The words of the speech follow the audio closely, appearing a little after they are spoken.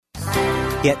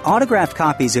Get autographed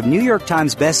copies of New York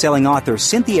Times bestselling author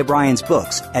Cynthia Brian's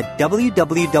books at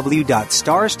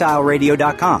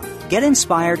www.starstyleradio.com. Get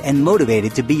inspired and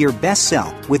motivated to be your best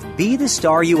self with Be the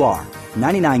Star You Are,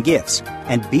 99 gifts,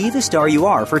 and Be the Star You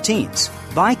Are for teens.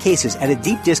 Buy cases at a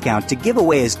deep discount to give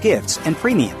away as gifts and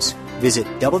premiums. Visit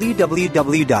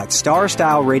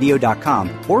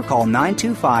www.starstyleradio.com or call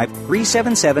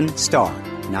 925-377-STAR.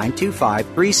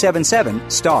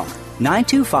 925-377-STAR.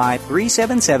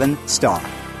 925-377-STAR.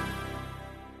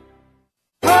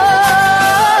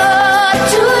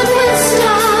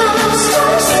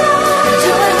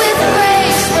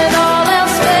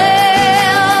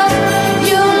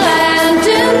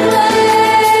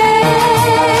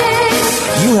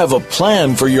 You have a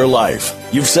plan for your life.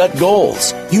 You've set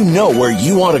goals. You know where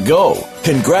you want to go.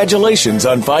 Congratulations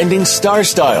on finding Star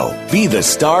Style. Be the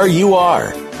star you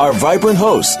are. Our vibrant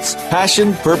hosts,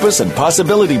 passion, purpose, and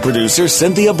possibility producer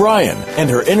Cynthia Brian and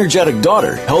her energetic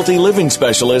daughter, healthy living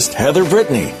specialist Heather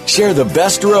Brittany, share the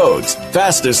best roads,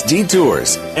 fastest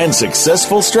detours, and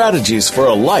successful strategies for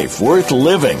a life worth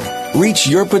living. Reach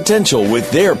your potential with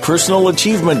their personal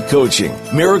achievement coaching,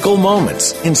 miracle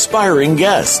moments, inspiring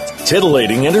guests,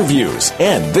 titillating interviews,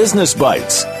 and business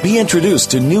bites. Be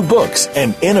introduced to new books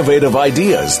and innovative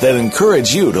ideas that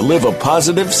encourage you to live a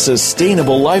positive,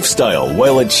 sustainable lifestyle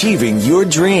while achieving your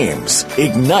dreams.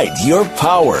 Ignite your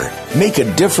power. Make a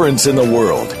difference in the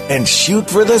world and shoot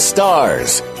for the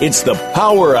stars. It's the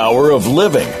Power Hour of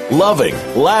living, loving,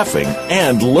 laughing,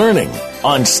 and learning.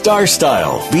 On Star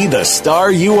Style, be the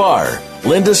star you are.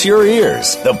 Lend us your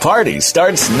ears. The party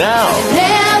starts now.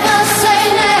 Never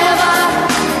say never.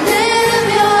 Live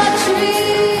your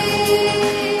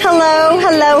dream. Hello,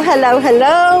 hello, hello,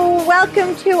 hello.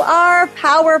 Welcome to our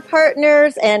Power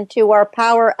Partners and to our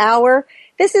Power Hour.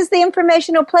 This is the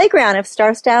informational playground of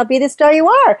Star Style, Be the Star You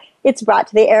Are. It's brought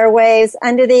to the airwaves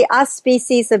under the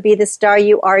auspices of Be the Star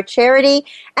You Are charity.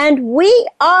 And we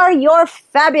are your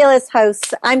fabulous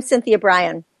hosts. I'm Cynthia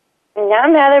Brian. And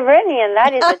I'm Heather Brittany, and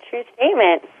that is a true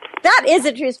statement. That is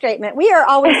a true statement. We are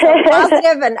always so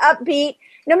positive and upbeat,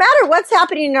 no matter what's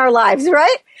happening in our lives,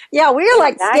 right? Yeah, we are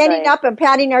like standing up and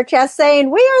patting our chest saying,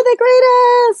 we are the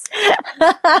greatest.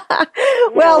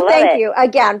 Well, thank you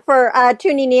again for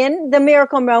tuning in. The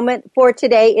miracle moment for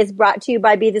today is brought to you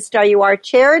by Be the Star You Are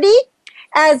charity,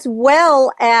 as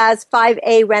well as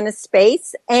 5A Rent a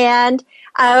Space and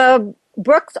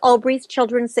Brooks Albrey's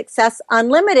Children's Success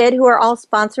Unlimited, who are all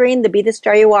sponsoring the Be the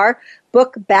Star You Are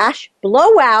Book Bash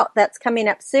Blowout that's coming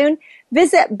up soon.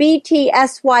 Visit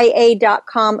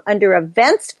btsya.com under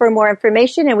events for more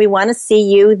information, and we want to see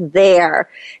you there.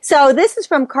 So this is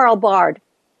from Carl Bard.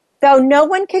 Though no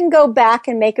one can go back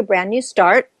and make a brand new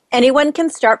start, anyone can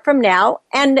start from now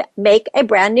and make a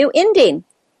brand new ending.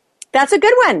 That's a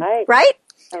good one, right?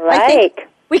 I think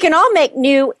we can all make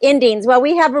new endings. Well,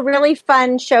 we have a really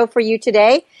fun show for you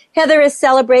today. Heather is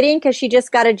celebrating because she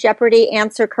just got a Jeopardy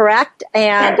answer correct.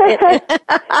 And it's a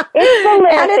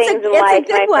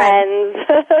good one.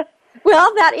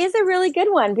 Well, that is a really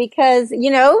good one because, you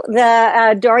know,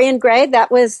 the Dorian Gray,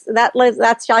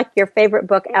 that's like your favorite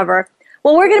book ever.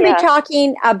 Well, we're going to be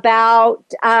talking about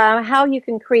how you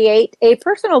can create a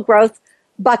personal growth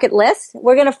bucket list.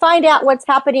 We're going to find out what's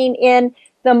happening in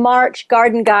the March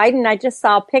garden guide, and I just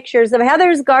saw pictures of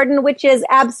Heather's garden, which is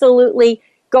absolutely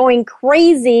going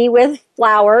crazy with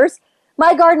flowers.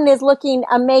 My garden is looking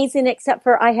amazing, except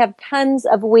for I have tons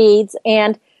of weeds,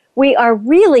 and we are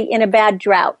really in a bad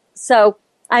drought. So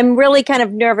I'm really kind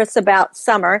of nervous about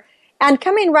summer. And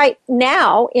coming right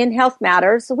now in Health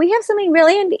Matters, we have something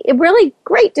really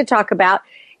great to talk about.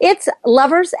 It's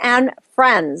lovers and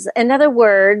friends. In other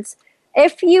words,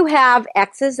 if you have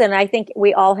exes, and I think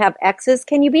we all have exes,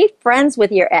 can you be friends with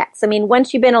your ex? I mean,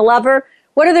 once you've been a lover,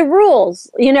 what are the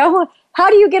rules? You know, how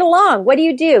do you get along? What do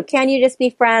you do? Can you just be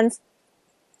friends?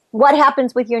 What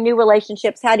happens with your new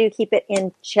relationships? How do you keep it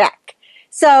in check?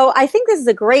 So I think this is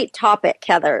a great topic,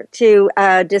 Heather, to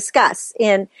discuss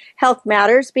in Health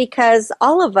Matters because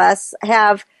all of us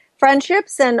have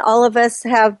friendships and all of us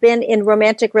have been in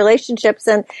romantic relationships.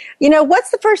 And, you know,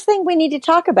 what's the first thing we need to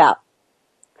talk about?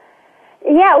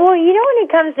 Yeah, well, you know, when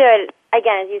it comes to it,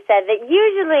 again, as you said, that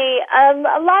usually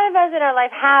a lot of us in our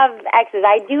life have exes.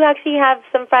 I do actually have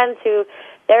some friends who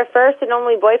their first and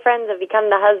only boyfriends have become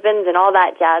the husbands and all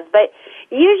that jazz. But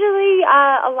usually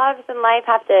a lot of us in life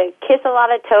have to kiss a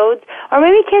lot of toads, or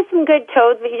maybe kiss some good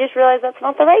toads, but you just realize that's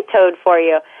not the right toad for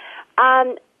you.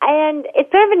 And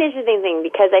it's sort of an interesting thing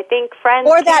because I think friends...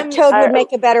 Or that toad would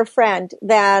make a better friend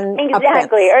than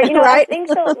exactly. a prince. Or, you know, right? I think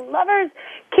so. Lovers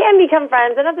can become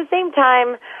friends, and at the same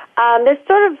time, there's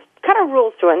sort of kind of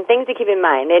rules to it and things to keep in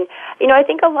mind. And, I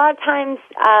think a lot of times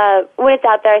when it's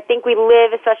out there, I think we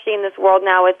live, especially in this world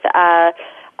now with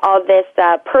all this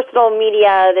personal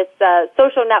media, this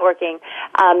social networking,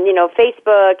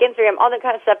 Facebook, Instagram, all that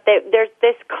kind of stuff. There's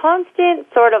this constant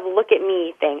sort of look at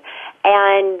me thing.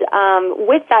 And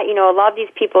with that, a lot of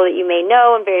these people that you may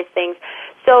know and various things.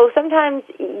 So sometimes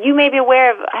you may be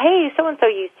aware of, hey, so-and-so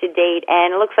used to date,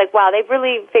 and it looks like, wow, they've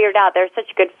really figured out they're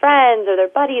such good friends or they're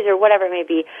buddies or whatever it may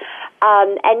be.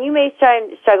 And you may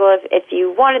struggle if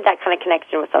you wanted that kind of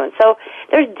connection with someone. So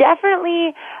there's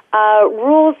definitely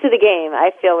rules to the game,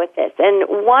 I feel, with this. And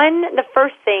the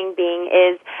first thing being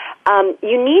is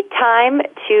you need time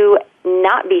to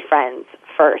not be friends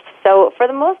first. So for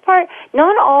the most part,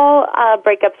 not all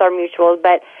breakups are mutual,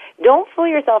 but don't fool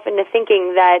yourself into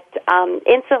thinking that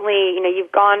instantly,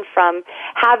 you've gone from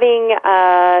having,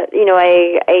 a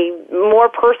more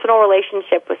personal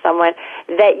relationship with someone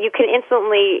that you can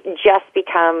instantly just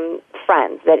become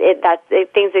friends.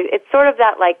 It's sort of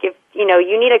that, like, if you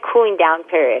need a cooling down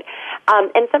period,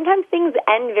 and sometimes things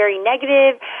end very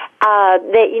negative.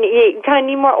 That you kind of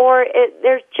need more, or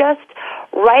there's just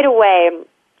right away.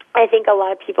 I think a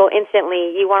lot of people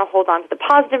instantly, you want to hold on to the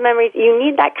positive memories. You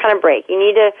need that kind of break. You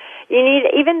need,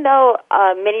 even though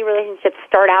many relationships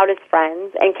start out as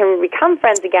friends and can become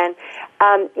friends again,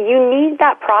 you need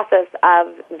that process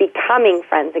of becoming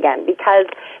friends again, because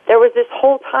there was this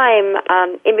whole time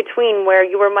in between where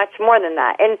you were much more than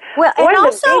that. And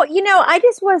also, I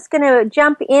just was going to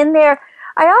jump in there.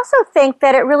 I also think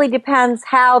that it really depends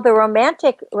how the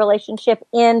romantic relationship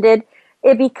ended.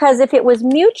 Because if it was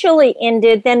mutually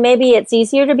ended, then maybe it's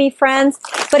easier to be friends.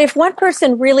 But if one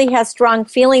person really has strong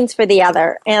feelings for the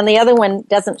other and the other one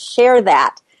doesn't share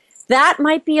that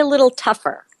might be a little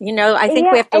tougher. I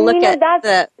think we have to look at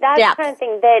the that's depth. Kind of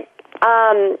thing that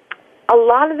a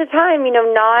lot of the time,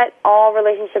 not all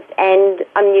relationships end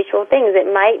on mutual things.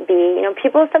 It might be,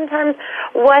 people sometimes,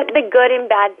 what the good and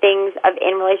bad things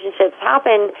in relationships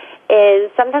happen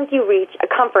is sometimes you reach a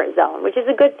comfort zone, which is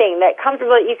a good thing. That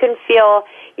comfortable, you can feel,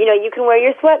 you can wear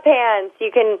your sweatpants,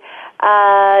 you can,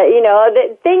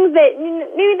 the things that,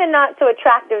 maybe the not so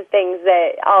attractive things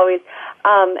that always,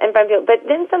 in front of people. But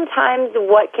then sometimes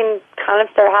what can kind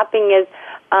of start happening is,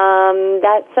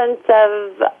 that sense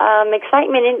of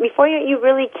excitement, and before you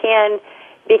really can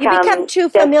become too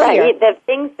familiar. Right, the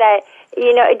things that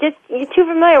you're too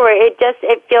familiar where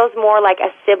it feels more like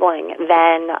a sibling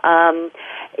than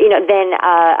than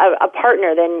a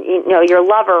partner, than your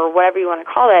lover or whatever you want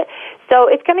to call it. So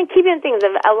it's going to keep you in things.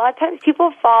 A lot of times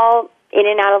people fall in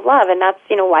and out of love, and that's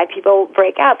why people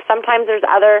break up. Sometimes there's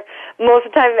most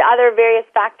of the time other various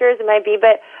factors it might be,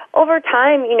 but over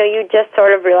time, you just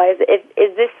sort of realize,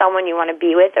 is this someone you want to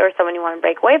be with or someone you want to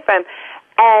break away from?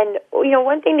 And,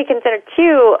 one thing to consider,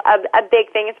 too, a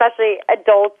big thing, especially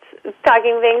adults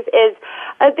talking things, is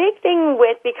a big thing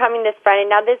with becoming this friend. And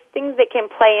now there's things that can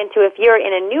play into if you're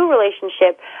in a new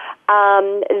relationship,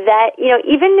 that,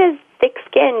 even as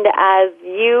thick-skinned as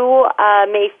you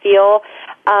may feel,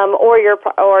 or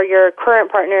your current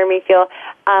partner may feel,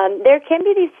 there can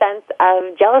be this sense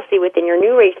of jealousy within your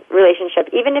new relationship,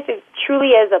 even if it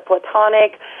truly is a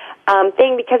platonic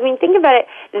thing. Because when you think about it,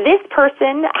 this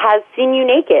person has seen you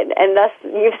naked, and thus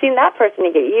you've seen that person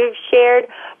naked. You've shared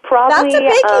probably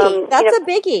that's a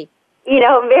biggie.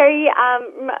 Very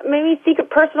maybe secret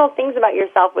personal things about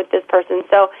yourself with this person.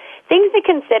 So things to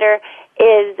consider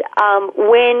is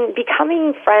when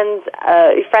becoming friends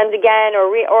again,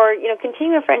 or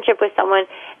continuing a friendship with someone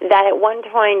that at one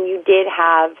point you did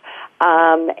have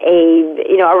a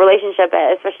relationship,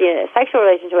 especially a sexual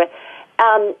relationship with.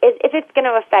 If it's going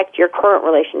to affect your current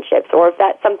relationships, or if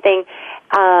that's something,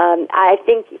 I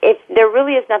think if there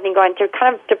really is nothing going to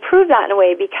kind of to prove that in a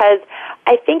way, because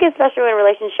I think especially when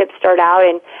relationships start out,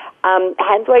 and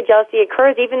hence why jealousy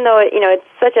occurs, even though it's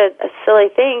such a silly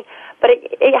thing, but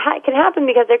it can happen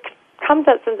because there comes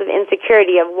that sense of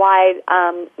insecurity of why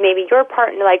maybe your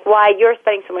partner, like why you're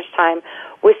spending so much time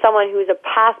with someone who's a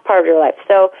past part of your life.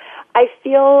 So I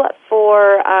feel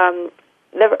for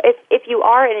if you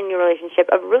are in a new relationship,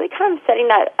 of really kind of setting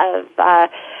that of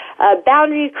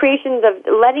boundaries, creations of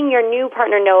letting your new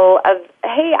partner know of,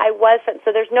 hey, I was,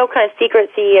 so there's no kind of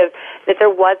secrecy of that there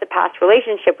was a past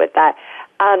relationship with that.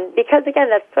 Because again,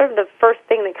 that's sort of the first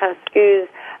thing that kind of skews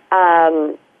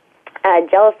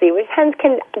jealousy, which hence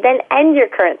can then end your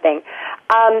current thing.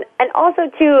 And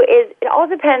also too is it all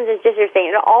depends, as just you're saying,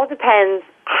 it all depends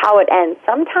how it ends.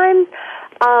 Sometimes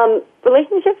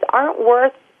relationships aren't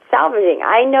worth salvaging.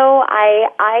 I know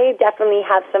I definitely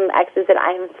have some exes that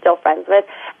I am still friends with,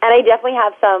 and I definitely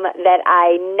have some that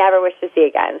I never wish to see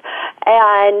again.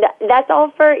 And that's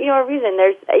all for, a reason.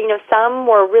 There's, some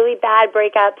were really bad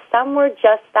breakups. Some were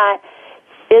just that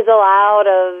fizzle out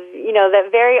of, that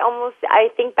very almost, I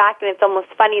think back and it's almost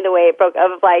funny the way it broke,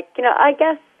 of like, I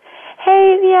guess,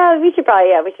 hey, we should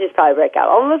just probably break up.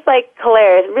 Almost like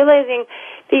hilarious, realizing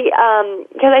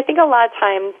because I think a lot of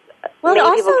times, well,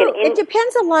 also, it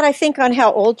depends a lot, I think, on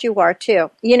how old you are,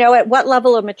 too. At what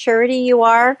level of maturity you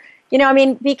are.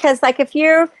 Because, like, if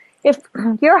you're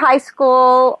high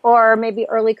school or maybe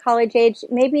early college age,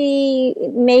 maybe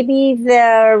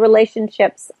the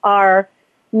relationships are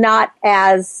not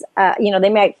as, they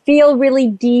might feel really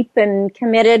deep and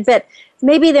committed, but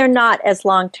maybe they're not as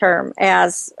long-term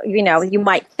as, you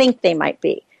might think they might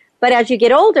be. But as you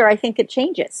get older, I think it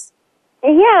changes.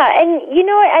 Yeah, and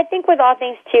I think with all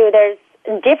things, too, there's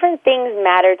different things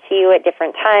matter to you at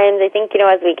different times. I think,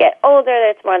 as we get older,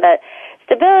 there's more that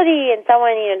stability and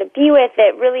someone, to be with.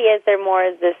 It really is, there more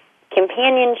is this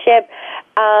companionship.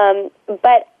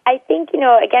 But I think,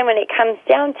 again, when it comes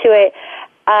down to it,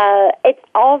 it's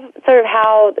all sort of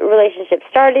how the relationship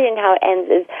started and how it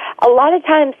ends. Is a lot of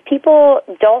times people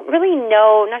don't really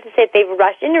know, not to say that they've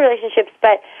rushed into relationships,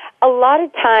 but a lot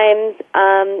of times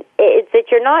it's that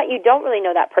you don't really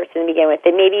know that person to begin with.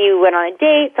 That maybe you went on a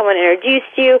date, someone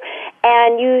introduced you,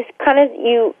 and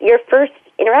your first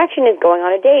interaction is going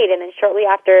on a date, and then shortly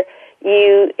after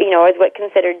is what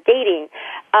considered dating.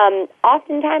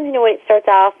 Oftentimes, when it starts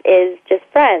off is just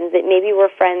friends. That maybe we're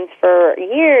friends for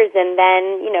years, and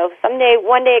then,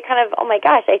 one day it kind of, oh my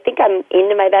gosh, I think I'm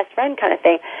into my best friend kind of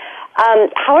thing.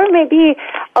 However, maybe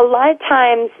a lot of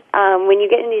times when you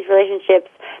get in these relationships,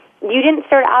 you didn't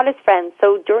start out as friends,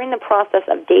 so during the process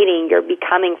of dating, you're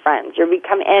becoming friends.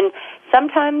 And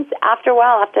sometimes after a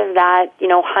while, after that,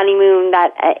 honeymoon, that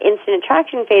instant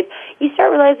attraction phase, you start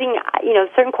realizing,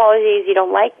 certain qualities you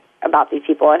don't like about these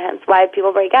people, and hence why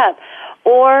people break up.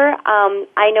 Or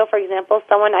I know, for example,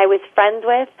 someone I was friends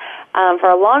with for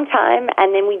a long time, and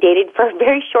then we dated for a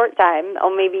very short time,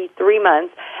 maybe 3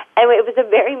 months, and it was a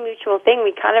very mutual thing.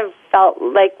 We kind of felt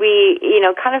like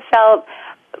felt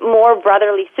more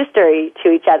brotherly sistery to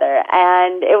each other,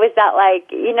 and it was that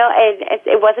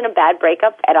it wasn't a bad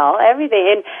breakup at all,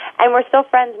 everything, and we're still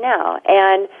friends now.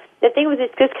 And the thing was,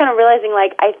 it's just kind of realizing,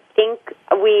 I think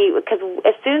because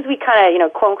as soon as we kind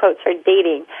of, quote unquote, started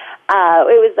dating,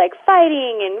 it was like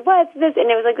fighting and what's this, and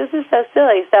it was like, this is so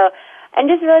silly. So, and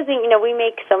just realizing, we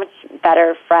make so much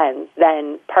better friends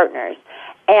than partners.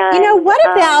 And what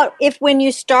about if when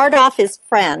you start off as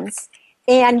friends,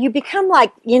 and you become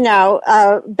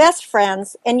best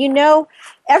friends, and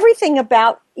everything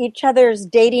about each other's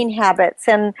dating habits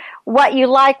and what you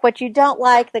like, what you don't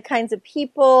like, the kinds of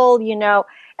people,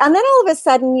 and then all of a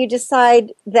sudden you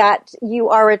decide that you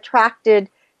are attracted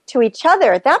to each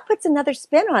other. That puts another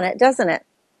spin on it, doesn't it?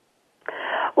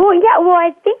 Well, yeah. Well,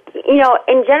 I think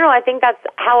in general, I think that's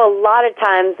how a lot of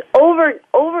times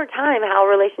over time how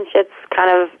relationships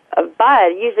kind of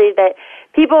bud. Usually that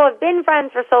people have been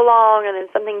friends for so long, and then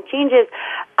something changes.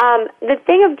 The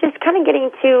thing of just kind of getting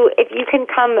to, if you can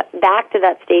come back to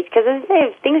that stage, because as I say,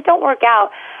 if things don't work out,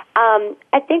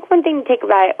 I think one thing to take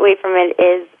away from it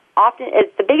is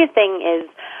the biggest thing is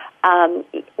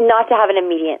not to have an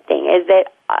immediate thing. Is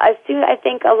that I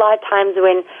think a lot of times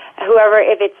when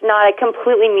if it's not a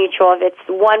completely mutual, if it's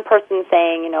one person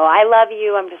saying, I love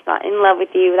you, I'm just not in love with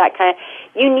you, that kind of,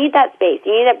 you need that space.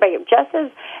 You need that breakup. Just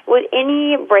as with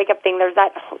any breakup thing, there's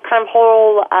that kind of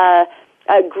whole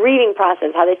grieving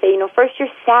process, how they say, first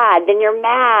you're sad, then you're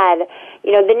mad,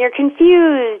 then you're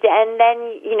confused, and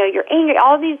then, you're angry,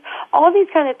 all these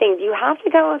kind of things. You have to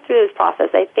go through this process.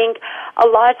 I think a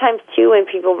lot of times, too, when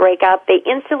people break up, they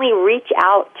instantly reach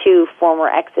out to former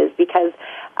exes because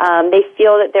they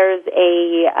feel that there's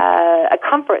a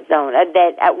comfort zone,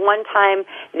 that at one time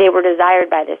they were desired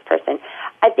by this person.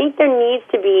 I think there needs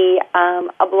to be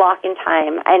a block in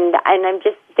time, and I'm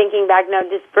just thinking back now,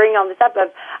 just bringing all this up.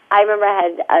 I remember I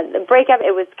had a breakup.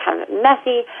 It was kind of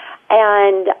messy,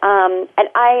 and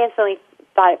I instantly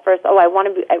thought at first, I want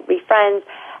to be friends.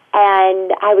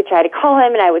 And I would try to call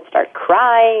him, and I would start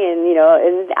crying,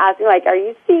 and asking are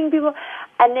you seeing people?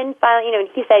 And then finally,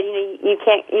 he said, you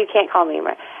can't call me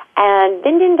anymore. And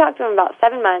then didn't talk to him about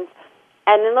 7 months.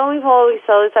 And then lo and behold, we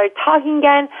slowly started talking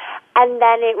again. And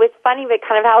then it was funny, but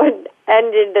kind of how it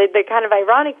ended, the kind of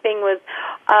ironic thing was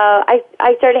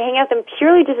I started hanging out with him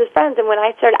purely just as friends. And when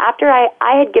I started, after I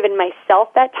had given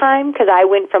myself that time, because I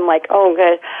went from oh,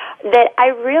 good, that I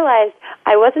realized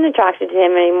I wasn't attracted to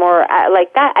him anymore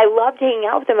like that. I loved hanging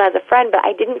out with him as a friend, but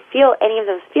I didn't feel any of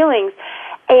those feelings.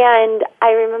 And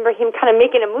I remember him kind of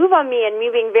making a move on me and me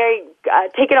being very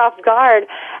taken off guard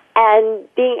and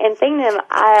saying to him,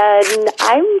 I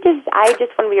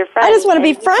just want to be your friend. I just want to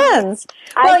be friends.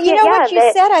 Well, you know what you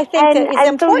said, I think that is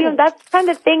important. So, that's kind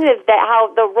of the thing that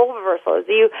how the role reversal is.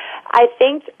 I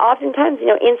think oftentimes,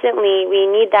 instantly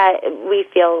we need that, we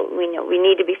feel, we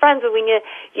need to be friends, but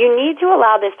you need to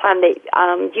allow this time that,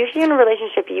 usually in a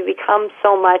relationship you become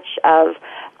so much of,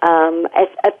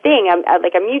 a thing,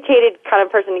 like a mutated kind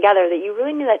of person together, that you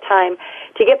really need that time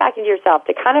to get back into yourself,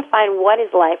 to kind of find what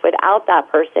is life without that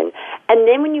person. And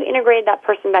then when you integrate that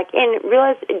person back in,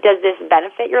 realize, does this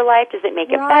benefit your life? Does it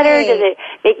make it better? Does it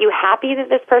make you happy that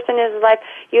this person is in life?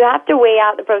 You have to weigh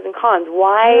out the pros and cons.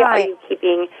 Why are you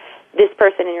keeping this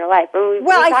person in your life?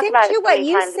 I think, too, what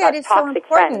you said is so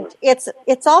important.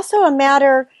 It's also a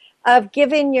matter of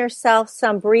giving yourself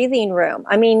some breathing room.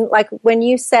 I mean, like when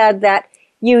you said that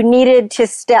you needed to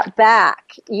step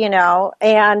back,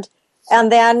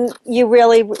 and then you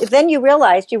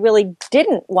realized you really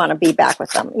didn't want to be back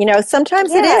with them. Sometimes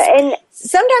sometimes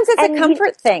it's a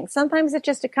comfort thing. Sometimes it's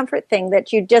just a comfort thing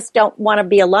that you just don't want to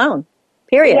be alone,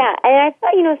 period. Yeah, and I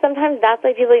thought, sometimes that's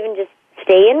why people even just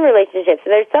stay in relationships.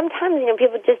 There's sometimes,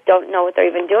 people just don't know what they're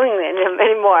even doing in them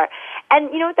anymore. And,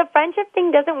 the friendship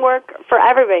thing doesn't work for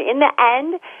everybody. In the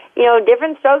end,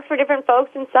 different strokes for different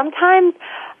folks, and sometimes,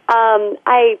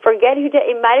 I forget who did,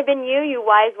 it might have been you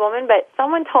wise woman, but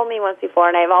someone told me once before,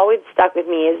 and I've always stuck with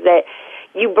me, is that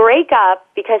you break up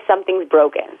because something's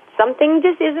broken. Something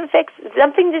just isn't fixed.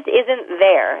 Something just isn't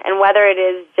there. And whether it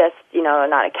is just,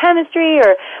 not a chemistry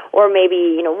or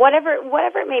maybe, whatever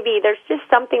it may be, there's just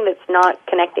something that's not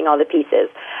connecting all the pieces.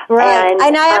 Right.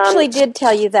 And I actually did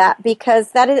tell you that,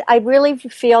 because I really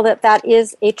feel that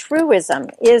is a truism,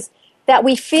 is that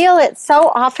we feel it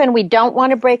so often. We don't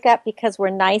want to break up because we're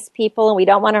nice people and we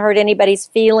don't want to hurt anybody's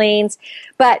feelings.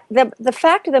 But the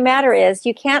fact of the matter is,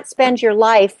 you can't spend your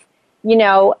life,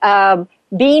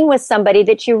 being with somebody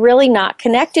that you're really not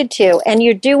connected to. And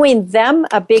you're doing them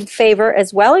a big favor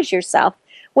as well as yourself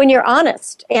when you're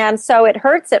honest. And so it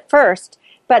hurts at first,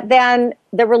 but then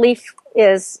the relief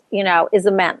is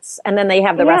immense. And then they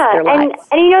have the rest of their lives.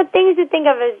 And things to think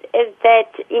of is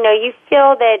that, you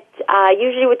feel that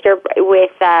usually with your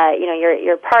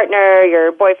partner,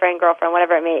 your boyfriend, girlfriend,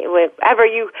 whatever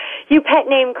you pet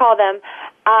name call them,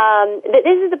 that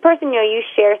this is the person, you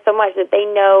share so much that they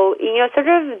know, sort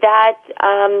of that,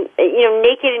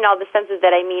 naked in all the senses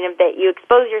that I mean, of that you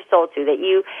expose your soul to, that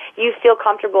you feel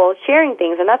comfortable sharing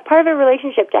things. And that's part of a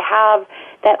relationship, to have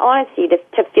that honesty,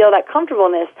 to feel that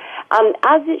comfortableness,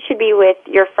 as it should be with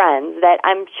your friends. That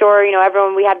I'm sure,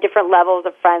 everyone, we have different levels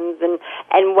of friends and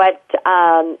what,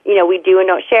 we do and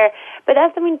don't share. But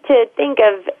that's something to think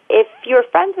of. If you're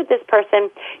friends with this person,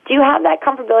 do you have that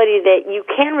comfortability that you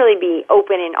can really be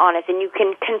open and honest and you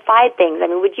can confide things? I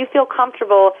mean, would you feel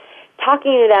comfortable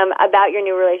talking to them about your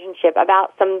new relationship,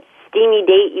 about some steamy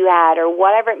date you had or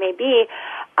whatever it may be?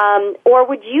 Or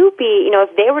would you be,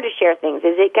 if they were to share things,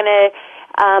 is it going to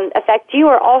affect you?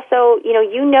 Or also,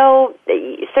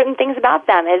 certain things about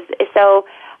them. Is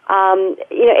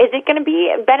it going to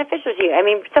be beneficial to you? I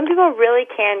mean, some people really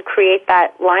can create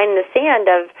that line in the sand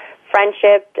of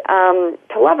friendship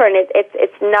to lover, and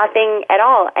it's nothing at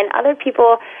all. And other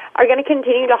people are going to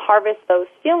continue to harvest those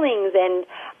feelings and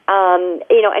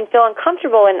feel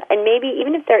uncomfortable, and maybe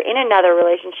even if they're in another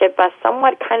relationship,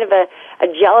 somewhat kind of a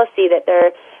jealousy that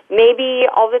they're maybe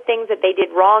all the things that they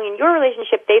did wrong in your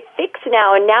relationship they've fixed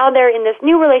now, and now they're in this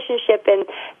new relationship and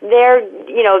they're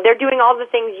doing all the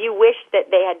things you wish that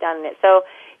they had done in it. So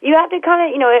you have to kind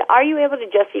of, are you able to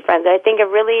just be friends? I think a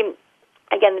really,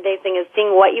 again, the big thing is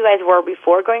seeing what you guys were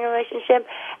before going in a relationship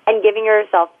and giving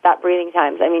yourself that breathing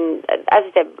time. I mean, as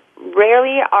I said,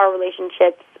 rarely are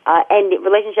relationship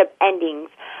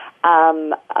endings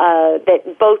that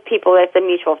both people, it's a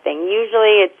mutual thing.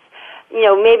 Usually it's,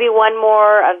 maybe one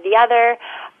more of the other,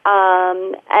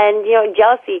 and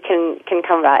jealousy can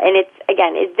come about. And it's,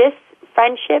 again, is this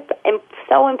friendship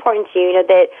so important to you,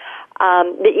 that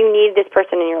that you need this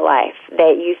person in your life,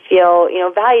 that you feel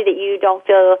value, that you don't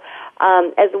feel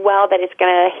as well that it's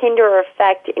going to hinder or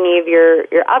affect any of your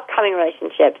upcoming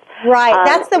relationships. Right.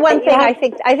 That's the one thing I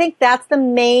think that's the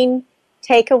main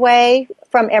takeaway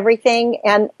from everything,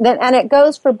 and it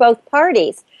goes for both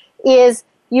parties, is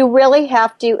you really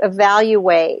have to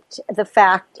evaluate the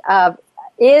fact of,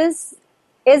 is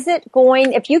it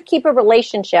going, if you keep a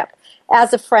relationship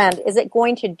as a friend, is it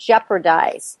going to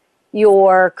jeopardize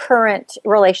your current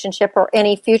relationship or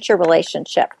any future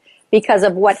relationship because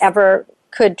of whatever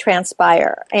could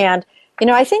transpire? And,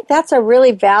 I think that's a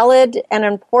really valid and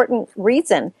important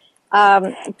reason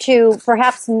to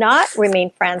perhaps not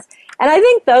remain friends. And I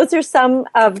think those are some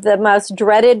of the most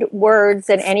dreaded words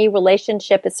in any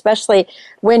relationship, especially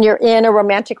when you're in a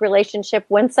romantic relationship,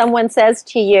 when someone says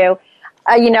to you,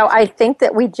 I think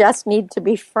that we just need to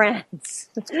be friends.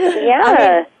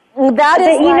 Yeah. That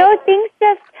is things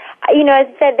just, as I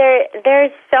said,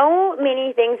 there's so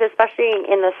many things, especially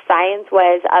in the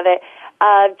science-wise of it.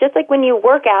 Just like when you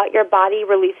work out, your body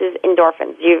releases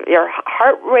endorphins. Your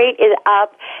heart rate is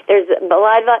up. There's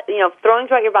blood, throwing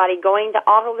throughout your body, going to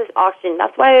all of this oxygen.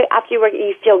 That's why after you work,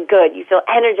 you feel good. You feel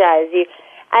energized.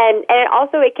 And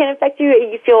it can affect you.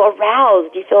 You feel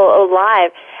aroused. You feel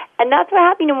alive. And that's what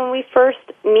happens when we first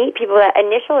meet people, that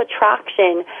initial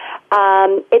attraction.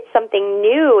 It's something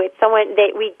new. It's someone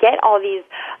that we get all these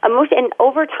emotions. And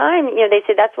over time, they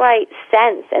say that's why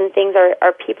scents and things are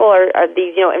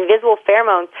these, invisible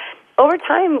pheromones. Over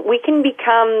time, we can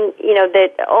become,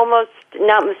 that almost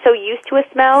not so used to a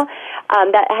smell.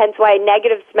 That hence why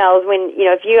negative smells, when,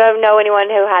 if you know anyone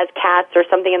who has cats or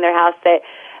something in their house, that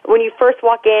when you first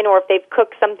walk in, or if they've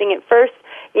cooked something at first,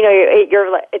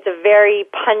 it's a very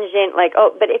pungent,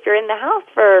 but if you're in the house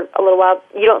for a little while,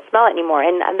 you don't smell it anymore.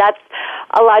 And that's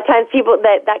a lot of times people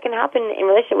that can happen in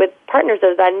relationship with partners.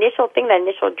 There's that initial thing, that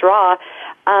initial draw.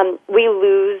 We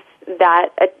lose that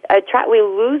we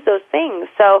lose those things.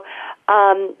 So,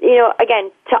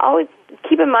 again, to always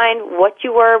keep in mind what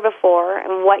you were before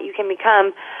and what you can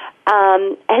become.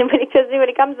 And when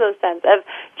it comes to those sense of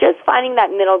just finding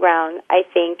that middle ground, I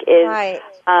think is right.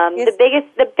 The biggest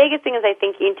thing is, I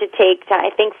think, you need to take time. I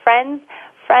think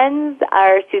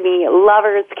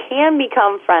lovers can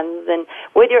become friends and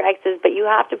with your exes, but you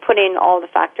have to put in all the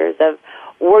factors of,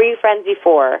 were you friends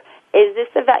before? Is this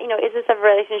a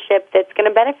relationship that's going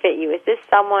to benefit you? Is this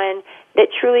someone that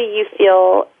truly you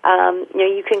feel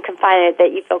you can confide in,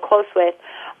 that you feel close with?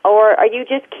 Or are you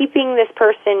just keeping this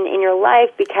person in your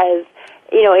life because,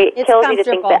 it kills you to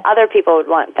think that other people would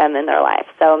want them in their life?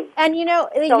 So, and you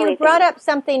brought up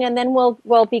something, and then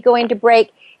we'll be going to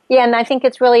break. Yeah, and I think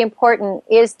it's really important,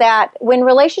 is that when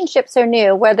relationships are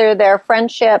new, whether they're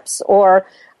friendships or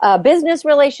business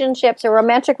relationships or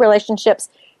romantic relationships,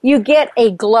 you get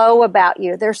a glow about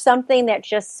you. There's something that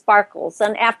just sparkles.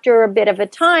 And after a bit of a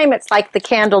time, it's like the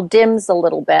candle dims a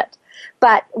little bit.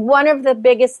 But one of the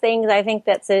biggest things I think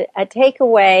that's a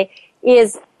takeaway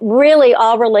is really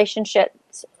all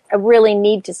relationships really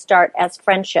need to start as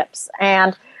friendships.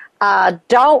 And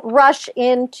don't rush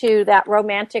into that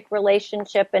romantic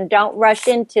relationship, and don't rush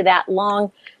into that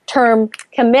long-term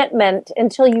commitment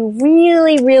until you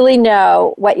really, really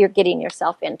know what you're getting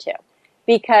yourself into.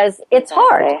 Because it's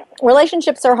hard.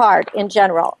 Relationships are hard in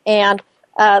general. And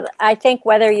I think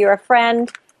whether you're a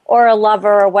friend or a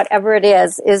lover or whatever it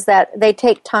is that they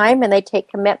take time and they take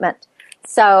commitment.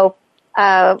 So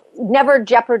never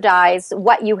jeopardize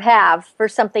what you have for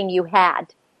something you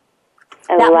had.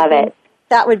 I love it.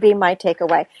 That would be my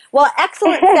takeaway. Well,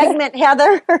 excellent segment,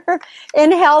 Heather,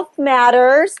 in Health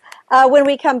Matters. When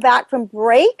we come back from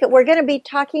break, we're going to be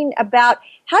talking about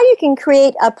how you can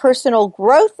create a personal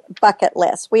growth bucket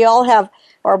list. We all have,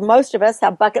 or most of us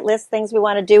have bucket lists, things we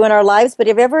want to do in our lives, but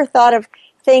have you ever thought of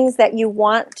things that you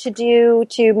want to do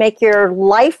to make your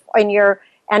life and your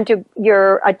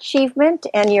achievement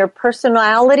and your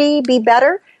personality be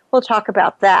better? We'll talk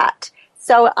about that.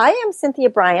 So I am Cynthia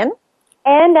Brian.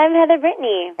 And I'm Heather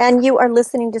Brittany. And you are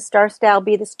listening to Star Style,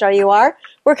 Be the Star You Are.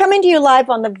 We're coming to you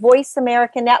live on the Voice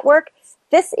America Network.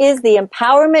 This is the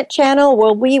Empowerment Channel,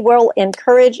 where we will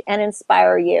encourage and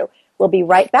inspire you. We'll be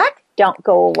right back. Don't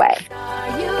go away.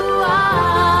 You are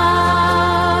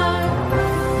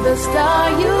the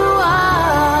star you are.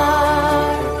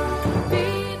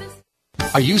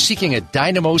 Are you seeking a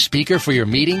dynamo speaker for your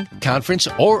meeting, conference,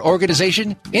 or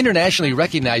organization? Internationally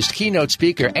recognized keynote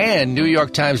speaker and New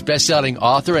York Times bestselling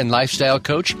author and lifestyle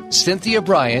coach, Cynthia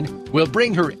Brian, will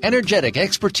bring her energetic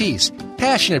expertise,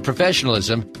 passionate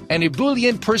professionalism, and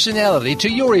ebullient personality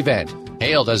to your event.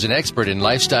 Hailed as an expert in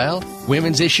lifestyle,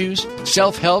 women's issues,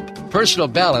 self-help, personal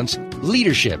balance,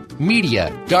 leadership,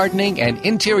 media, gardening, and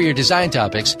interior design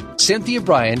topics, Cynthia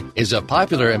Brian is a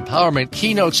popular empowerment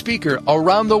keynote speaker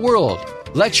around the world,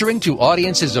 lecturing to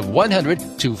audiences of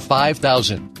 100 to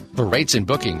 5,000. For rates and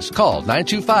bookings, call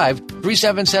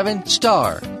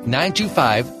 925-377-STAR,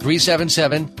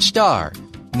 925-377-STAR,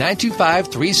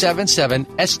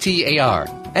 925-377-STAR,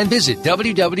 and visit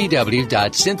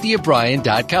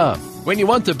www.cynthiabrian.com. When you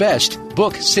want the best,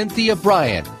 book Cynthia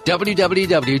Brian,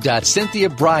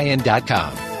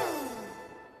 www.cynthiabrian.com.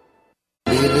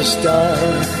 Be the star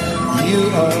you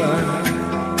are,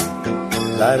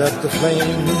 light up the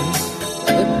flame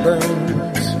that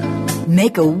burns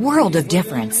Make a world of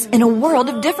difference in a world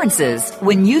of differences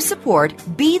when you support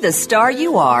Be the Star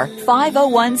You Are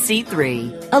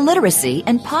 501c3, a literacy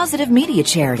and positive media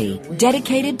charity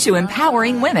dedicated to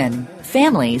empowering women,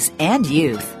 families, and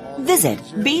youth. Visit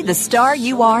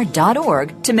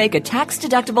BeTheStarYouAre.org to make a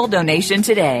tax-deductible donation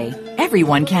today.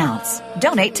 Everyone counts.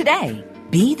 Donate today.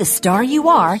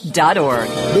 BeTheStarYouAre.org.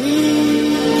 Be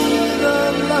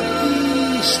the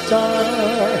lucky star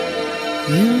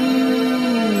you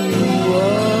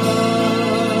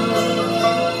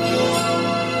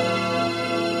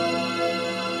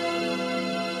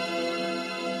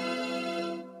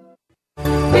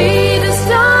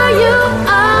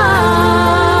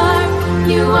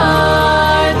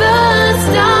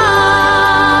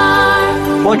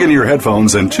Plug in your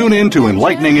headphones and tune in to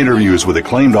enlightening interviews with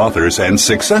acclaimed authors and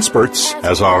successports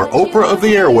as our Oprah of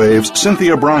the airwaves,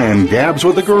 Cynthia Brian, gabs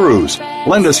with the gurus.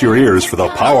 Lend us your ears for the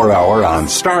Power Hour on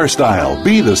Star Style.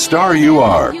 Be the star you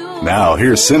are. Now,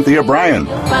 here's Cynthia Brian.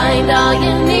 Find all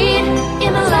you need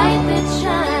in the light that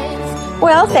shines.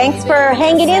 Well, thanks for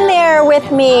hanging in there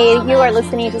with me. You are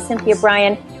listening to Cynthia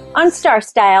Brian on Star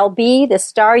Style. Be the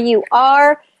star you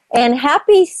are. And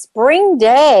happy spring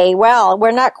day. Well,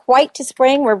 we're not quite to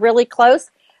spring. We're really close.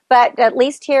 But at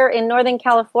least here in Northern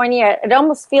California, it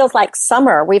almost feels like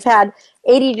summer. We've had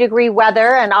 80-degree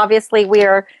weather, and obviously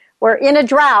we're in a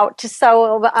drought.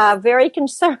 So very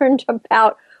concerned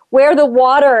about where the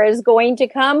water is going to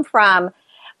come from.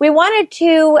 We wanted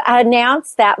to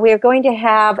announce that we're going to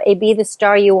have a Be the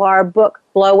Star You Are book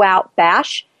blowout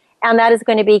bash. And that is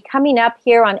going to be coming up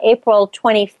here on April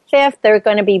 25th. There are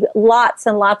going to be lots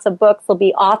and lots of books. There'll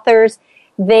be authors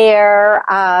there.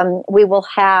 We will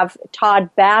have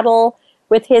Todd Battle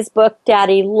with his book,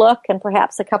 Daddy Look, and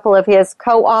perhaps a couple of his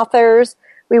co-authors.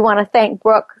 We want to thank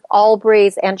Brooke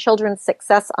Albreeze and Children's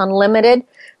Success Unlimited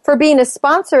for being a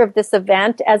sponsor of this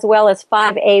event, as well as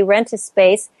 5A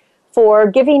Rent-A-Space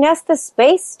for giving us the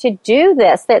space to do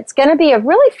this. It's going to be a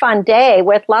really fun day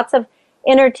with lots of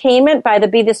entertainment by the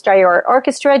Be the Star You Are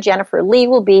Orchestra. Jennifer Lee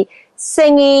will be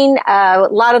singing. A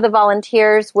lot of the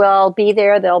volunteers will be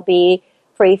there. There'll be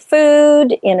free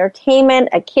food, entertainment,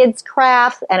 a kids'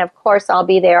 craft, and of course I'll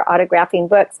be there autographing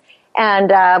books. And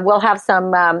we'll have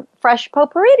some fresh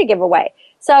potpourri to give away.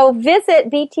 So visit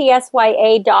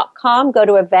btsya.com, go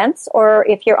to events, or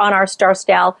if you're on our Star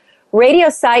Style radio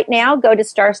site now, go to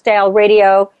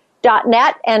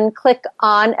starstyleradio.net and click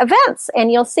on events,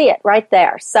 and you'll see it right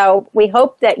there. So we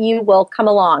hope that you will come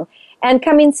along. And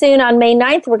coming soon on May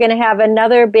 9th, we're going to have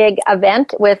another big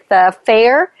event with the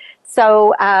fair.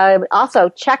 So also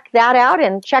check that out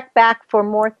and check back for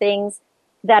more things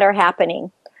that are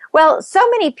happening. Well, so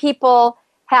many people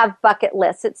have bucket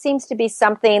lists. It seems to be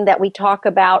something that we talk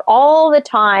about all the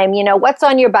time. You know, what's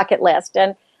on your bucket list?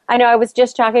 And I know I was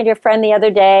just talking to a friend the other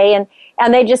day, and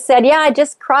they just said, yeah, I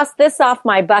just crossed this off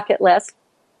my bucket list.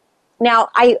 Now,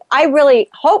 I really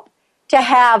hope to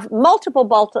have multiple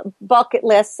bucket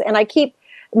lists, and I keep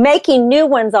making new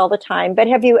ones all the time. But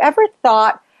have you ever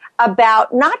thought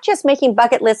about not just making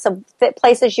bucket lists of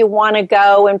places you want to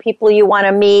go and people you want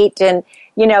to meet and,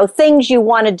 you know, things you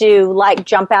want to do, like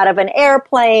jump out of an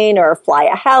airplane or fly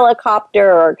a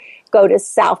helicopter or go to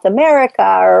South America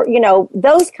or, you know,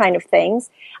 those kind of things.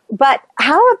 But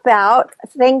how about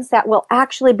things that will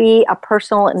actually be a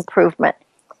personal improvement?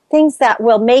 Things that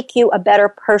will make you a better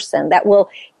person, that will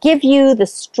give you the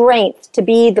strength to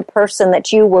be the person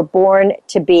that you were born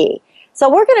to be. So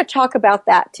we're going to talk about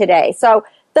that today. So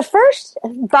the first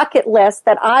bucket list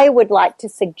that I would like to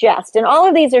suggest, and all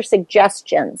of these are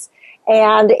suggestions,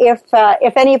 and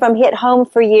if any of them hit home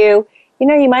for you, you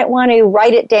know, you might want to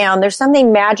write it down. There's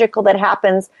something magical that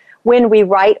happens when we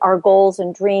write our goals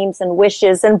and dreams and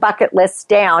wishes and bucket lists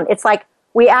down. It's like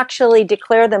we actually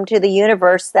declare them to the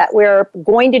universe that we're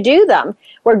going to do them.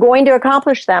 We're going to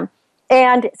accomplish them.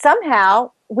 And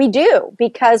somehow we do,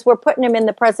 because we're putting them in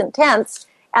the present tense,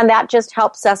 and that just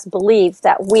helps us believe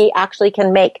that we actually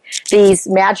can make these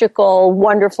magical,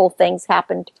 wonderful things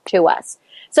happen to us.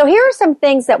 So here are some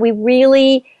things that we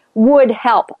really would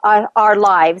help our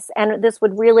lives, and this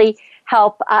would really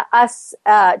help us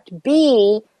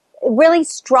be really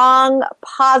strong,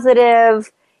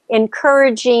 positive,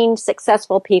 encouraging,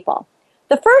 successful people.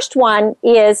 The first one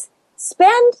is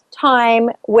spend time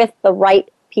with the right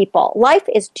people. Life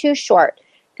is too short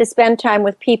to spend time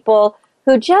with people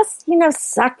who just, you know,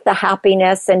 suck the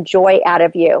happiness and joy out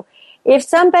of you. If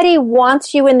somebody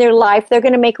wants you in their life, they're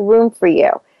going to make room for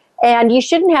you. And you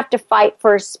shouldn't have to fight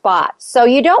for a spot. So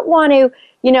you don't want to,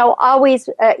 you know, always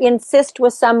insist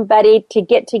with somebody to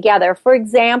get together. For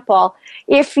example,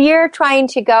 if you're trying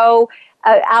to go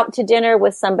out to dinner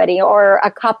with somebody or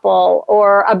a couple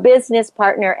or a business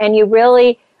partner, and you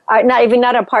really are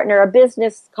not a partner, a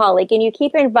business colleague, and you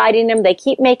keep inviting them, they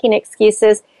keep making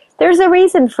excuses, there's a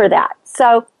reason for that.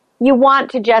 So you want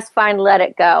to just let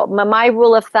it go. My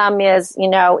rule of thumb is,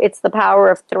 it's the power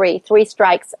of 3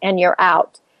 strikes and you're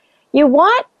out. You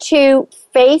want to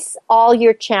face all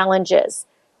your challenges.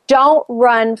 Don't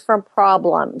run from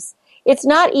problems. It's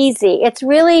not easy. It's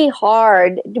really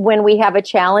hard when we have a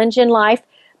challenge in life,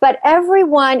 but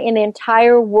everyone in the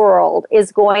entire world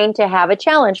is going to have a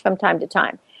challenge from time to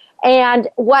time. And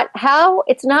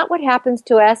it's not what happens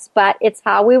to us, but it's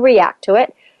how we react to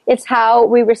it. It's how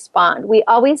we respond. We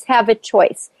always have a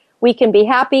choice. We can be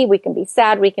happy, we can be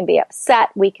sad, we can be upset,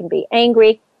 we can be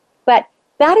angry, but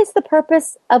that is the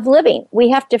purpose of living. We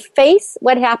have to face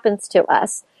what happens to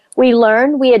us. We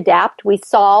learn, we adapt, we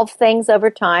solve things over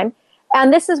time,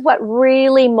 and this is what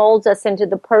really molds us into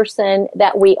the person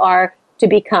that we are to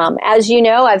become. As you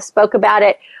know, I've spoke about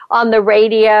it on the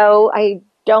radio. I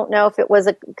don't know if it was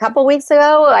a couple weeks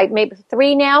ago, maybe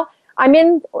 3 now. I'm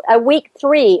in week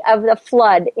 3 of the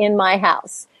flood in my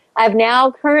house. I've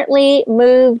now currently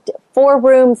moved 4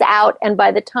 rooms out, and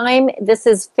by the time this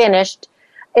is finished,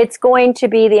 it's going to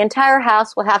be the entire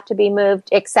house will have to be moved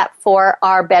except for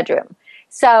our bedroom.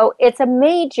 So it's a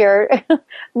major,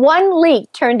 one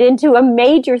leak turned into a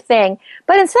major thing.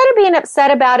 But instead of being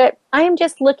upset about it, I am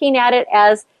just looking at it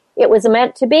as it was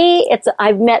meant to be.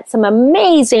 I've met some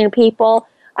amazing people.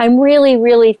 I'm really,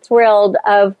 really thrilled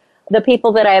of the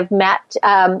people that I've met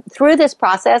through this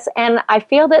process. And I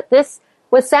feel that this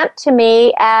was sent to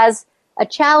me as a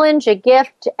challenge, a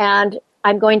gift, and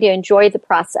I'm going to enjoy the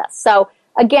process. So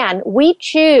again, we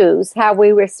choose how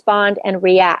we respond and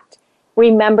react.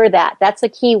 Remember that. That's a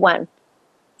key one.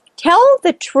 Tell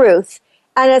the truth,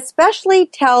 and especially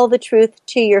tell the truth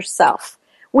to yourself.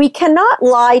 We cannot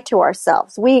lie to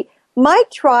ourselves. We might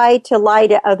try to lie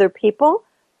to other people,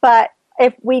 but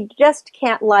if we just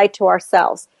can't lie to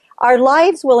ourselves. Our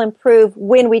lives will improve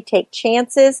when we take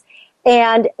chances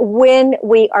and when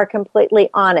we are completely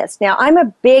honest. Now, I'm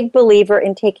a big believer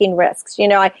in taking risks.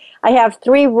 I have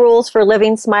 3 rules for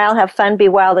living: smile, have fun, be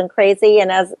wild and crazy.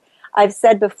 And as I've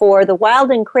said before, the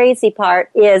wild and crazy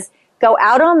part is go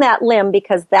out on that limb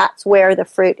because that's where the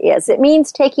fruit is. It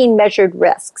means taking measured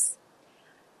risks.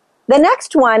 The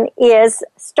next one is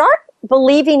start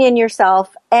believing in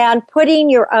yourself and putting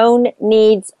your own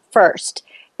needs first.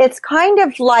 It's kind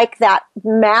of like that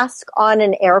mask on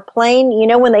an airplane.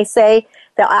 When they say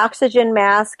the oxygen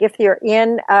mask, if you're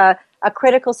in a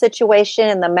critical situation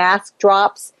and the mask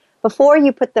drops, before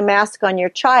you put the mask on your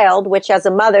child, which as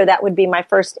a mother, that would be my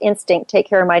first instinct, take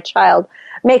care of my child,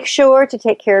 make sure to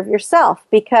take care of yourself,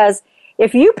 because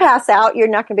if you pass out, you're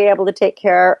not going to be able to take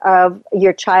care of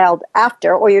your child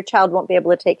after, or your child won't be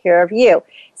able to take care of you.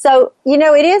 So,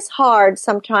 it is hard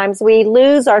sometimes. We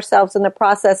lose ourselves in the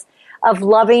process of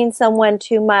loving someone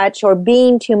too much or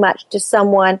being too much to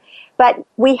someone, but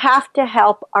we have to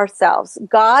help ourselves.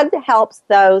 God helps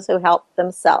those who help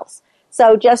themselves.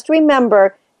 So just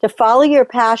remember to follow your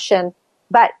passion,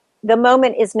 but the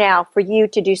moment is now for you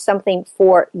to do something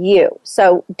for you.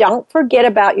 So don't forget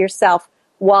about yourself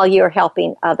while you're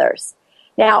helping others.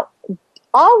 Now,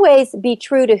 always be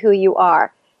true to who you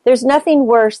are. There's nothing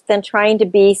worse than trying to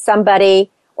be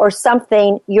somebody or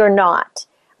something you're not.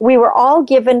 We were all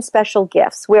given special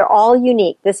gifts. We're all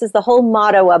unique. This is the whole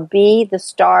motto of be the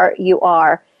star you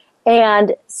are.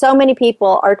 And so many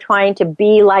people are trying to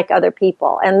be like other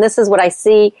people. And this is what I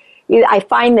see. I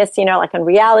find this, like on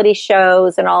reality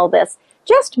shows and all this.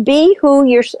 Just be who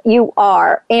you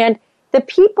are. And the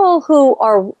people who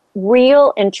are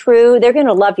real and true, they're going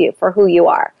to love you for who you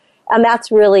are. And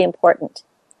that's really important.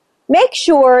 Make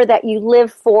sure that you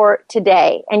live for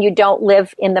today and you don't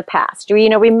live in the past.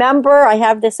 Remember, I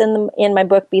have this in my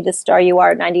book, Be the Star You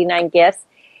Are, 99 Gifts.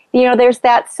 There's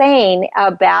that saying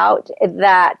about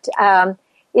that,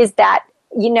 is that,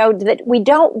 that we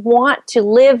don't want to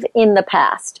live in the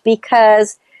past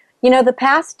because, the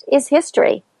past is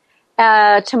history.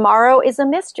 Tomorrow is a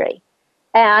mystery.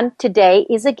 And today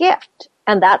is a gift.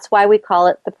 And that's why we call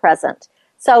it the present.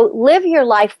 So live your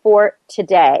life for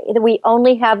today. We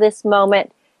only have this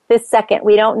moment, this second.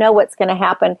 We don't know what's going to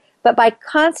happen. But by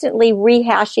constantly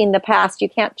rehashing the past, you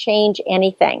can't change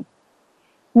anything.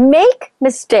 Make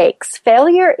mistakes.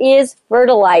 Failure is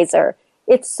fertilizer.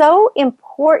 It's so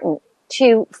important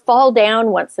to fall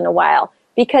down once in a while.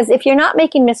 Because if you're not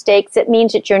making mistakes, it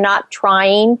means that you're not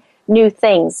trying new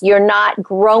things. You're not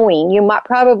growing. You're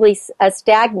probably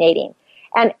stagnating.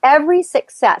 And every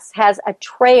success has a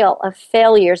trail of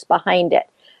failures behind it.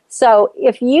 So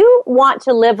if you want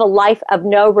to live a life of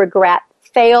no regret,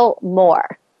 fail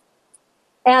more.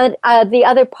 And the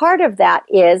other part of that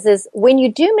is when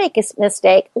you do make a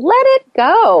mistake, let it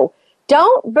go.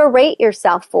 Don't berate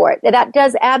yourself for it. That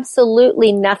does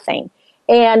absolutely nothing.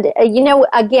 And,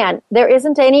 again, there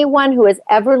isn't anyone who has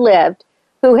ever lived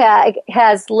who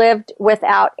has lived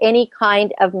without any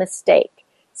kind of mistake.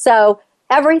 So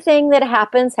everything that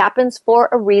happens for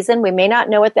a reason. We may not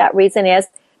know what that reason is,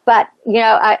 but,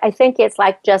 I think it's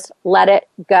like just let it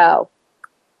go.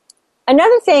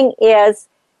 Another thing is,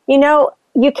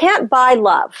 you can't buy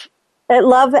love.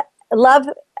 Love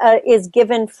is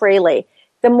given freely.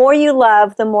 The more you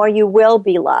love, the more you will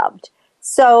be loved.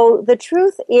 So the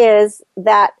truth is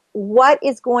that what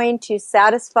is going to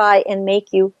satisfy and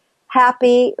make you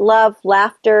happy, love,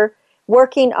 laughter,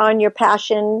 working on your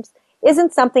passions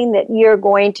isn't something that you're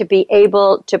going to be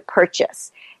able to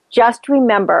purchase. Just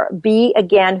remember, be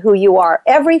again who you are.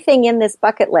 Everything in this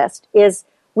bucket list is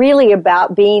really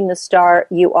about being the star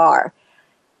you are.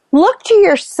 Look to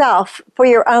yourself for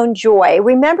your own joy.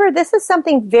 Remember, this is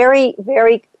something very,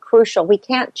 very crucial. We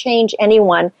can't change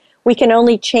anyone. We can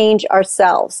only change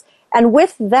ourselves. And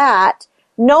with that,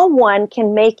 no one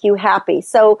can make you happy.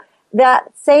 So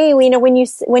that saying,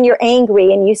 when you're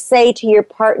angry and you say to your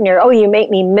partner, "Oh, you make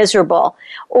me miserable,"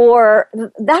 or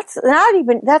that's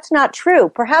not true.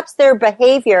 Perhaps their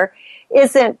behavior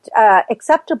isn't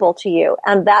acceptable to you,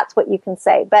 and that's what you can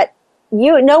say. But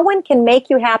no one can make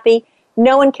you happy.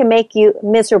 No one can make you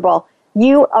miserable.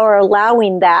 You are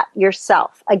allowing that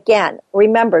yourself. Again,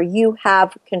 remember, you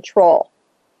have control.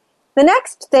 The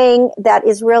next thing that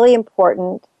is really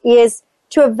important is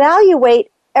to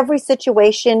evaluate every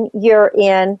situation you're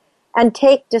in and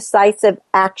take decisive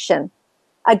action.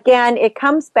 Again, it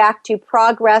comes back to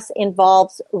progress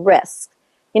involves risk.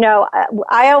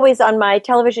 I always, on my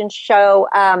television show,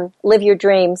 Live Your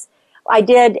Dreams, I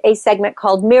did a segment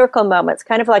called Miracle Moments,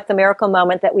 kind of like the miracle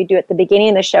moment that we do at the beginning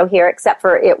of the show here, except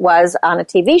for it was on a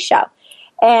TV show.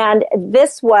 And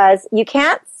this was, you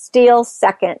can't steal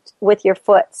second with your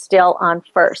foot still on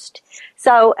first.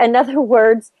 So in other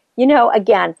words,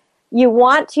 again, you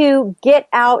want to get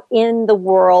out in the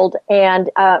world and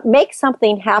make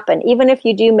something happen. Even if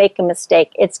you do make a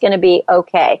mistake, it's going to be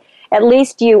okay. At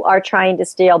least you are trying to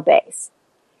steal base.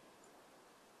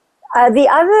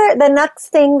 The next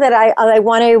thing that I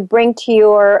want to bring to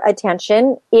your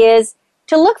attention is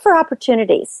to look for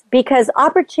opportunities, because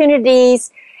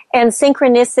opportunities and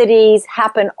synchronicities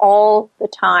happen all the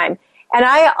time. And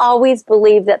I always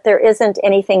believe that there isn't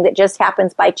anything that just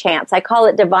happens by chance. I call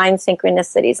it divine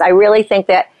synchronicities. I really think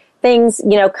that things,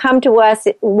 come to us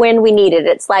when we need it.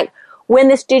 It's like when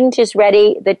the student is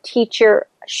ready, the teacher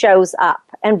shows up,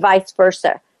 and vice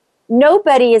versa.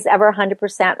 Nobody is ever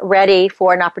 100% ready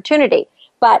for an opportunity.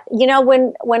 But,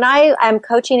 when I am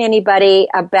coaching anybody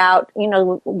about,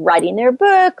 writing their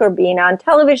book or being on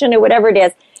television or whatever it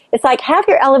is, it's like have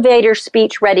your elevator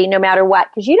speech ready no matter what,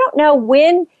 because you don't know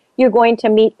when you're going to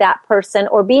meet that person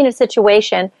or be in a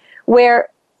situation where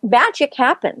magic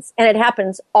happens, and it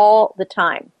happens all the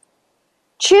time.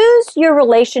 Choose your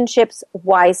relationships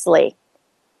wisely.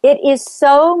 It is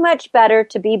so much better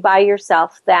to be by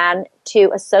yourself than to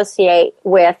associate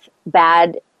with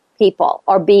bad people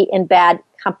or be in bad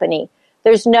company.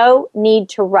 There's no need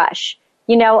to rush.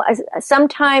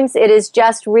 Sometimes it is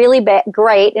just really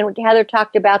great, and Heather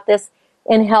talked about this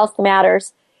in Health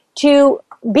Matters, to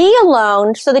be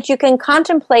alone so that you can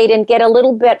contemplate and get a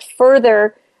little bit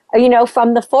further,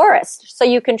 from the forest, so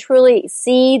you can truly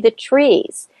see the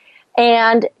trees.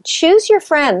 And choose your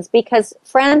friends, because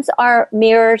friends are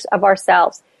mirrors of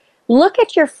ourselves. Look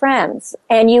at your friends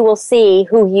and you will see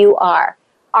who you are.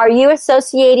 Are you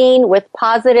associating with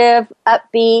positive,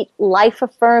 upbeat,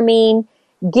 life-affirming,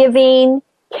 giving,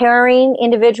 caring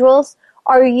individuals?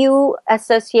 Are you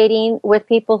associating with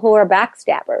people who are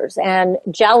backstabbers and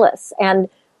jealous and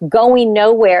going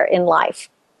nowhere in life?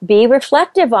 Be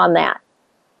reflective on that.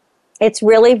 It's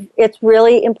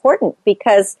really important,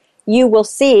 because you will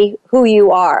see who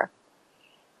you are.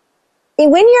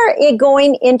 And when you're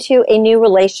going into a new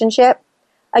relationship,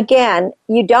 again,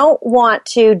 you don't want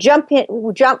to jump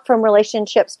from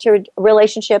relationships to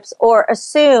relationships or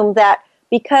assume that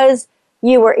because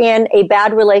you were in a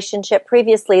bad relationship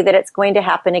previously that it's going to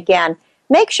happen again.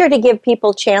 Make sure to give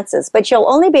people chances, but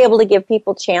you'll only be able to give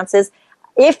people chances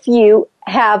if you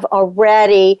have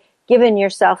already given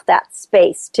yourself that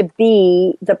space to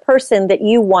be the person that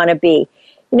you want to be.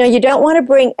 You don't want to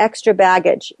bring extra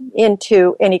baggage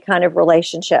into any kind of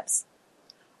relationships.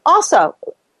 Also,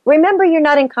 remember, you're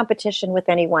not in competition with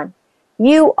anyone.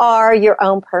 You are your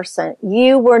own person.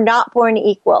 You were not born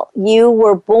equal. You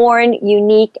were born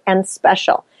unique and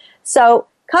special. So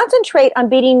Concentrate on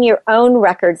beating your own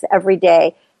records every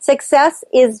day. Success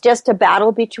is just a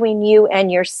battle between you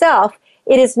and yourself.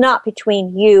 It is not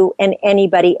between you and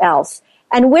anybody else.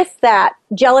 And with that,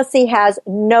 jealousy has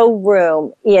no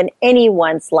room in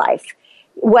anyone's life.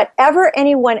 Whatever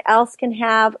anyone else can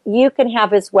have, you can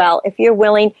have as well if you're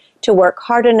willing to work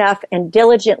hard enough and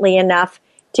diligently enough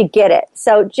to get it.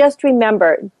 So just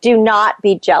remember, do not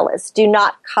be jealous. Do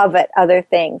not covet other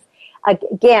things.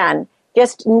 Again,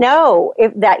 just know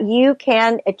that you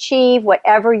can achieve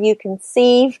whatever you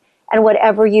conceive and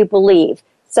whatever you believe.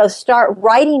 So start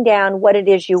writing down what it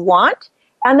is you want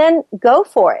and then go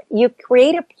for it. You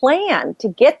create a plan to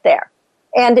get there.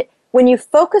 And when you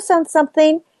focus on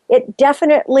something, it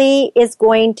definitely is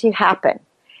going to happen.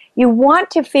 You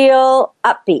want to feel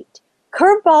upbeat.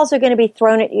 Curveballs are going to be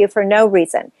thrown at you for no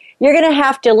reason. You're going to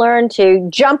have to learn to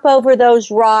jump over those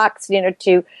rocks,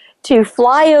 to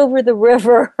fly over the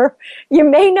river. You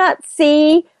may not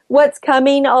see what's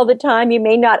coming all the time. You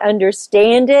may not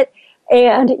understand it.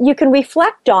 And you can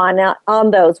reflect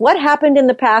on those. What happened in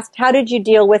the past? How did you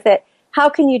deal with it? How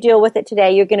can you deal with it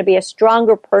today? You're going to be a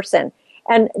stronger person.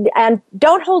 And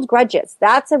don't hold grudges.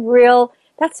 That's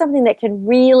something that can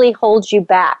really hold you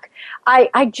back.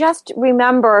 I just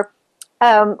remember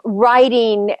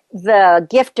writing The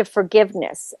Gift of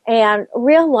Forgiveness and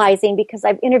realizing, because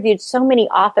I've interviewed so many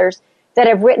authors that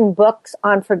have written books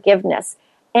on forgiveness,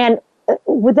 and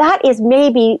that is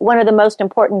maybe one of the most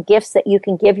important gifts that you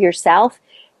can give yourself,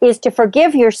 is to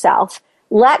forgive yourself,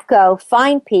 let go,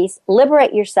 find peace,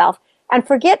 liberate yourself, and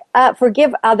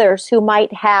forgive others who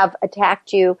might have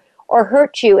attacked you or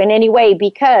hurt you in any way,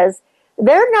 because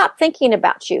they're not thinking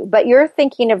about you, but you're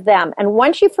thinking of them. And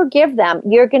once you forgive them,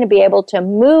 you're going to be able to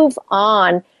move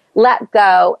on, let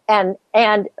go, and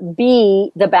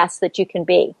be the best that you can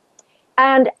be.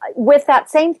 And with that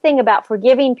same thing about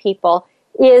forgiving people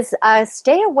is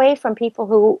stay away from people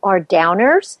who are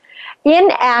downers. In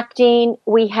acting,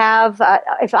 we have,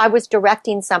 if I was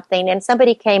directing something and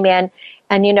somebody came in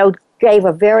and, gave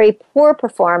a very poor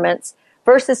performance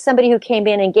versus somebody who came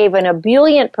in and gave an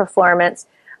ebullient performance,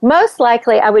 most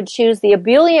likely I would choose the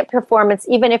ebullient performance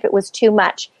even if it was too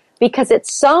much, because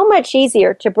it's so much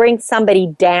easier to bring somebody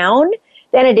down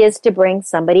than it is to bring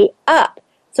somebody up.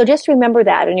 So just remember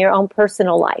that in your own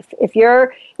personal life.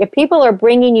 If people are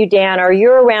bringing you down, or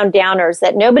you're around downers,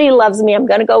 that nobody loves me, I'm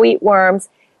going to go eat worms,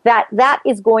 that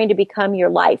is going to become your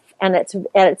life, and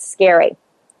it's scary.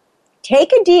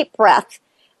 Take a deep breath,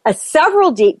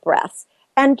 several deep breaths,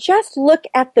 and just look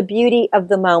at the beauty of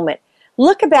the moment.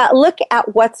 Look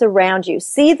at what's around you.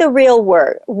 See the real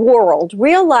world.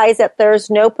 Realize that there's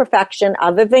no perfection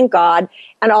other than God,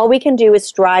 and all we can do is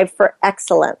strive for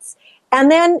excellence.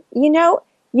 And then,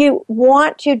 you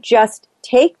want to just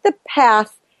take the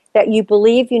path that you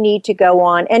believe you need to go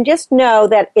on, and just know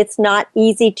that it's not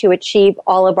easy to achieve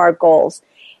all of our goals.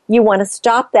 You want to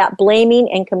stop that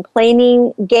blaming and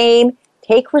complaining game.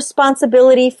 Take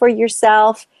responsibility for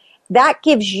yourself. That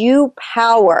gives you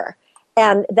power,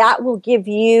 and that will give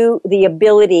you the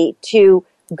ability to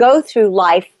go through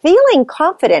life feeling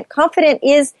confident. Confident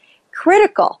is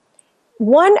critical.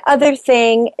 One other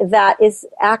thing that is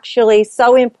actually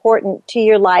so important to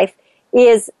your life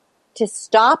is to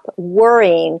stop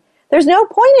worrying. There's no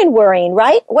point in worrying,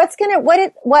 right? What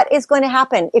is going to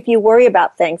happen if you worry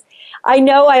about things? I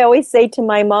know I always say to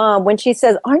my mom when she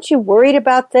says, "Aren't you worried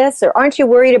about this?" or "Aren't you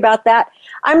worried about that?"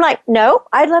 I'm like, "No,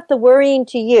 I left the worrying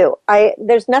to you.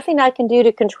 There's nothing I can do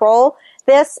to control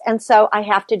this, and so I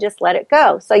have to just let it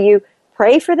go." So you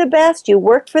pray for the best, you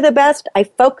work for the best. I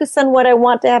focus on what I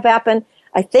want to have happen.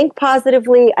 I think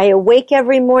positively. I awake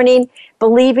every morning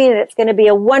believing that it's going to be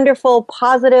a wonderful,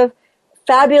 positive,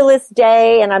 fabulous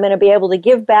day, and I'm going to be able to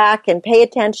give back and pay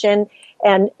attention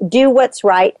and do what's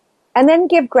right, and then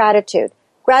give gratitude.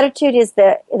 Gratitude is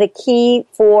the key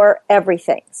for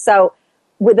everything. So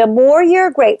the more you're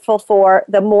grateful for,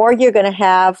 the more you're going to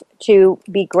have to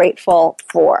be grateful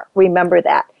for. Remember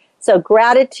that. So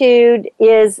gratitude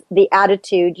is the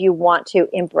attitude you want to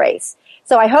embrace.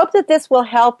 So I hope that this will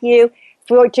help you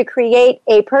to create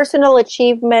a personal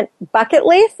achievement bucket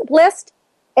list,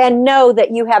 and know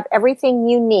that you have everything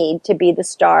you need to be the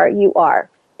star you are,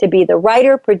 to be the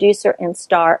writer, producer, and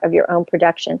star of your own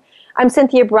production. I'm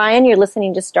Cynthia Brian. You're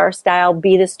listening to Star Style,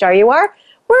 Be the Star You Are.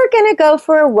 We're going to go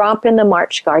for a romp in the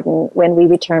March Garden when we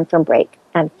return from break.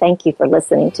 And thank you for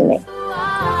listening to me.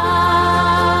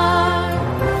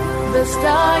 The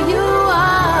star you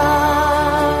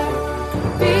are.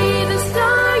 Be the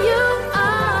star you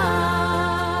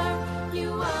are.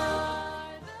 You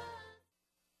are.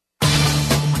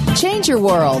 Change your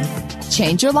world.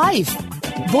 Change your life.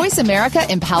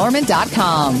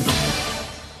 VoiceAmericaEmpowerment.com.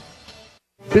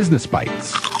 Business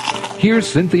Bites. Here's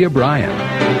Cynthia Brian.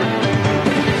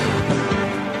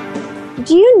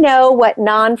 Do you know what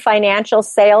non-financial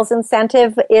sales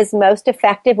incentive is most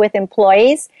effective with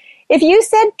employees? If you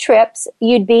said trips,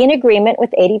 you'd be in agreement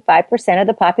with 85% of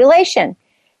the population.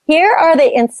 Here are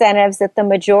the incentives that the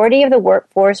majority of the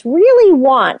workforce really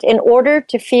want in order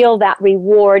to feel that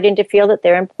reward and to feel that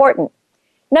they're important.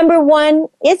 Number one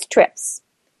is trips.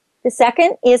 The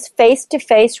second is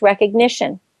face-to-face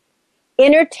recognition.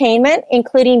 Entertainment,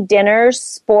 including dinners,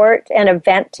 sport, and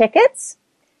event tickets.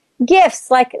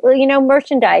 Gifts like,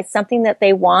 merchandise, something that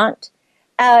they want.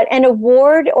 An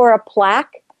award or a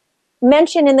plaque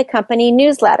mentioned in the company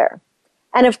newsletter.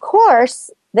 And of course,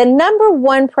 the number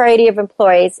one priority of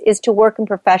employees is to work in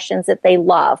professions that they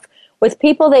love, with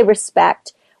people they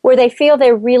respect, where they feel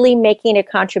they're really making a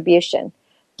contribution.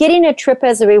 Getting a trip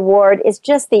as a reward is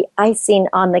just the icing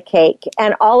on the cake,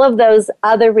 and all of those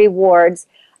other rewards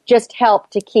just help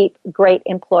to keep great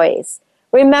employees.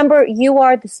 Remember, you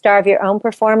are the star of your own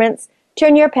performance.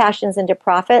 Turn your passions into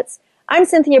profits. I'm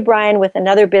Cynthia Brian with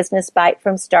another Business Bite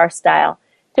from Star Style.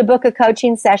 To book a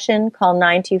coaching session, call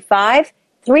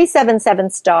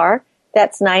 925-377-STAR.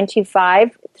 That's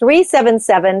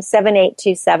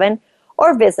 925-377-7827.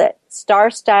 Or visit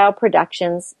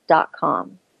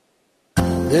starstyleproductions.com.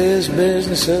 This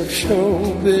business of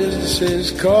show business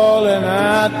is calling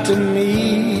out to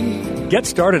me. Get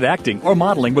started acting or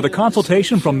modeling with a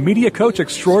consultation from media coach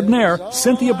extraordinaire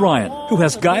Cynthia Brian, who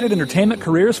has guided entertainment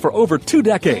careers for over 2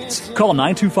 decades. Call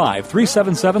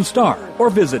 925-377-STAR or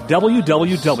visit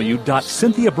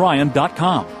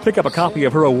www.cynthiabrian.com. Pick up a copy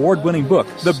of her award-winning book,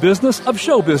 The Business of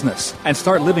Show Business, and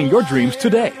start living your dreams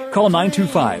today. Call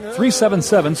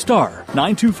 925-377-STAR.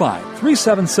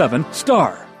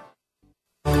 925-377-STAR.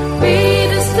 Be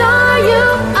the star you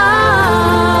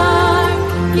are.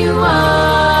 You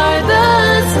are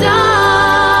the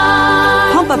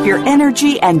star. Pump up your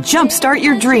energy and jumpstart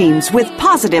your dreams with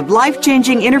positive,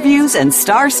 life-changing interviews and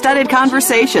star-studded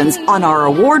conversations on our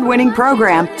award-winning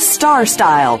program, Star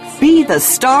Style. Be the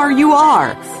star you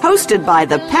are. Hosted by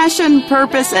the passion,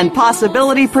 purpose, and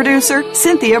possibility producer,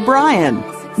 Cynthia Brian.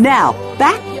 Now,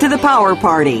 back to the Power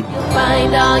Party.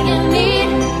 Find all you need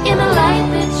in the light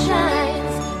that shines.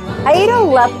 Ada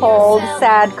Leppold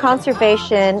said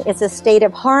conservation is a state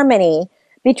of harmony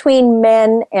between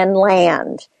men and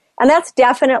land. And that's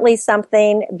definitely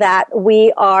something that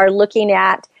we are looking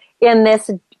at in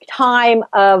this time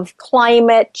of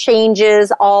climate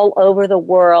changes all over the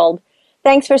world.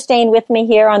 Thanks for staying with me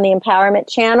here on the Empowerment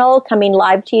Channel, coming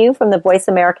live to you from the Voice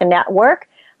America Network.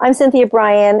 I'm Cynthia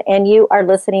Brian, and you are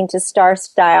listening to Star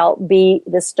Style, Be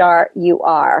the Star You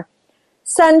Are.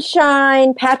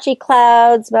 Sunshine, patchy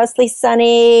clouds, mostly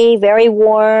sunny, very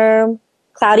warm,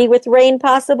 cloudy with rain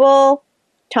possible,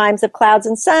 times of clouds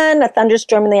and sun, a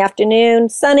thunderstorm in the afternoon,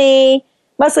 sunny,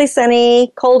 mostly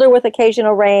sunny, colder with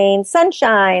occasional rain,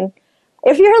 sunshine.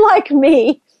 If you're like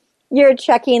me, you're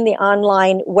checking the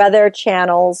online weather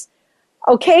channels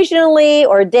occasionally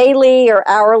or daily or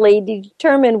hourly to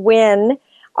determine when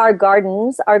our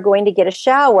gardens are going to get a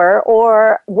shower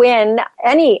or when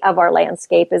any of our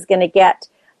landscape is going to get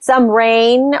some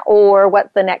rain or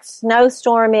what the next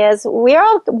snowstorm is. We're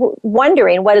all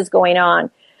wondering what is going on.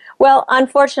 Well,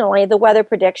 unfortunately, the weather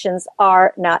predictions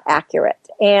are not accurate.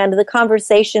 And the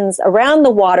conversations around the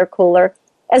water cooler,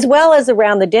 as well as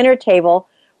around the dinner table,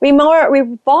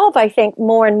 revolve, I think,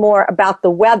 more and more about the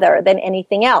weather than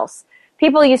anything else.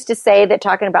 People used to say that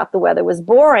talking about the weather was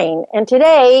boring, and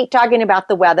today talking about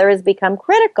the weather has become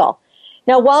critical.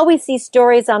 Now, while we see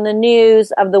stories on the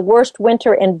news of the worst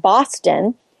winter in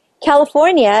Boston,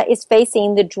 California is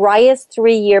facing the driest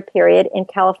 3-year period in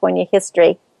California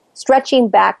history, stretching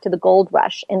back to the gold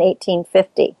rush in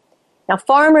 1850. Now,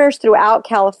 farmers throughout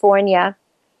California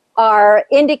are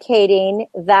indicating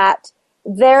that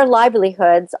their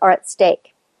livelihoods are at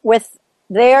stake. With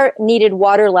their needed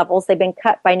water levels, they've been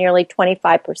cut by nearly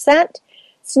 25%.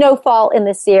 Snowfall in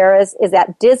the Sierras is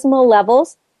at dismal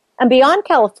levels. And beyond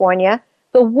California,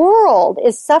 the world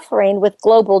is suffering with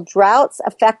global droughts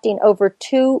affecting over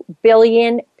 2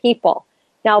 billion people.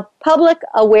 Now, public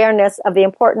awareness of the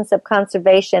importance of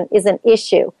conservation is an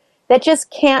issue that just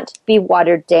can't be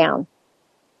watered down.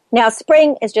 Now,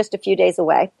 spring is just a few days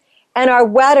away, and our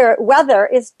weather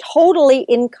is totally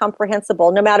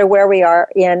incomprehensible no matter where we are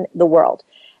in the world.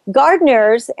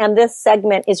 Gardeners, and this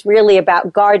segment is really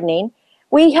about gardening,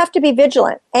 we have to be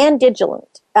vigilant and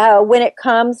diligent when it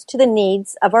comes to the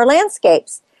needs of our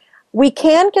landscapes. We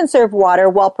can conserve water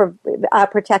while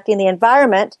protecting the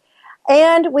environment,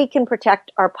 And we can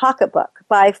protect our pocketbook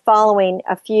by following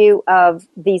a few of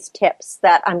these tips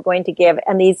that I'm going to give.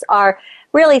 And these are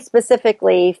really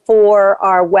specifically for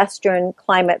our Western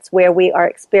climates where we are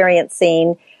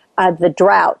experiencing the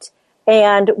drought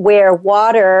and where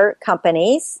water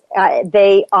companies,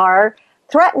 they are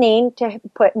threatening to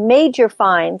put major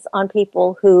fines on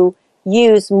people who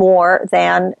use more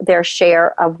than their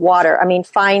share of water. I mean,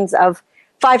 fines of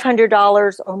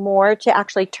 $500 or more to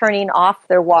actually turning off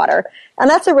their water. And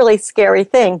that's a really scary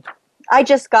thing. I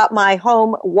just got my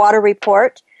home water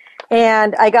report,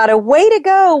 and I got a way to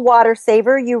go, water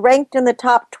saver. You ranked in the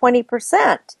top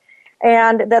 20%,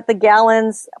 and that the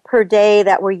gallons per day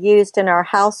that were used in our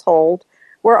household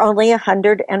were only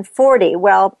 140.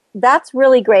 Well, that's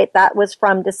really great. That was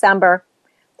from December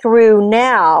through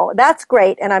now. That's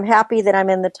great, and I'm happy that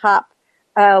I'm in the top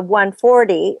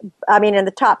 140. I mean, in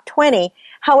the top 20.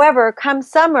 However, come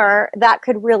summer, that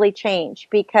could really change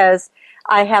because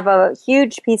I have a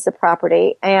huge piece of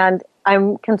property and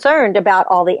I'm concerned about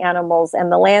all the animals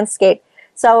and the landscape.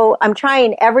 So I'm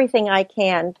trying everything I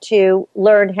can to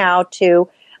learn how to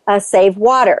save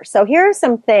water. So here are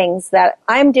some things that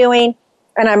I'm doing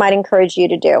and I might encourage you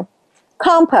to do.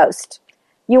 Compost.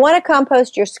 You want to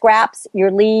compost your scraps, your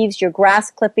leaves, your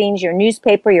grass clippings, your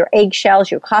newspaper, your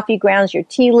eggshells, your coffee grounds, your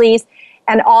tea leaves,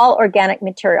 and all organic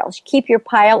materials. Keep your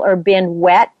pile or bin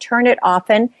wet, turn it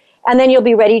often, and then you'll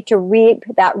be ready to reap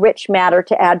that rich matter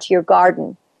to add to your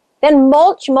garden. Then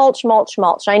mulch.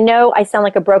 I know I sound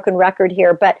like a broken record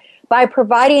here, but by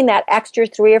providing that extra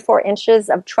 3 or 4 inches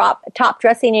of top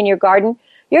dressing in your garden,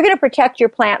 you're going to protect your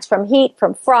plants from heat,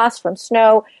 from frost, from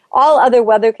snow, all other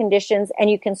weather conditions, and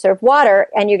you conserve water,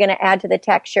 and you're going to add to the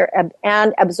texture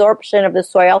and absorption of the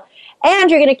soil, and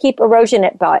you're going to keep erosion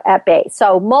at bay.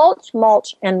 So mulch.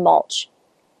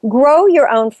 Grow your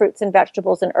own fruits and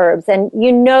vegetables and herbs, and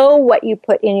you know what you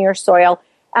put in your soil,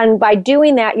 and by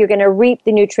doing that, you're going to reap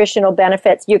the nutritional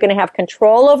benefits. You're going to have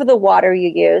control over the water you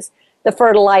use, the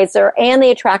fertilizer, and the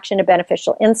attraction of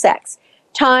beneficial insects.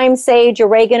 Thyme, sage,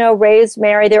 oregano,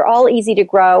 rosemary, they're all easy to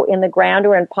grow in the ground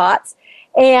or in pots.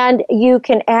 And you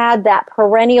can add that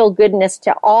perennial goodness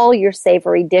to all your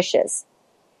savory dishes.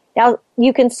 Now,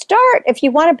 you can start, if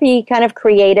you want to be kind of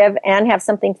creative and have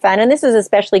something fun, and this is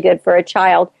especially good for a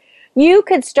child, you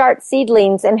could start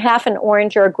seedlings in half an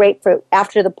orange or a grapefruit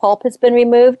after the pulp has been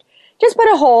removed. Just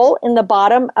put a hole in the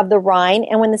bottom of the rind,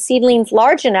 and when the seedling's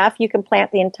large enough, you can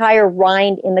plant the entire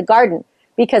rind in the garden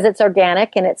because it's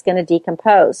organic and it's going to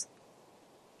decompose.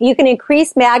 You can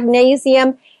increase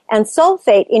magnesium and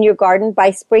sulfate in your garden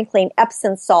by sprinkling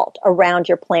Epsom salt around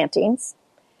your plantings.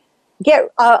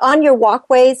 Get on your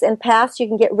walkways and paths, you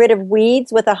can get rid of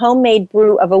weeds with a homemade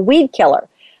brew of a weed killer.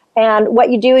 And what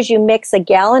you do is you mix a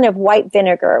gallon of white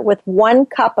vinegar with 1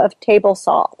 cup of table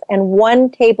salt and 1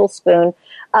 tablespoon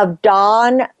of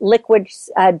Dawn liquid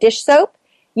dish soap.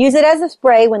 Use it as a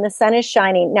spray when the sun is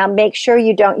shining. Now make sure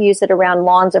you don't use it around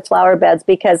lawns or flower beds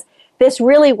because this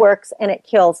really works and it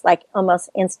kills like almost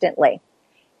instantly.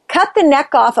 Cut the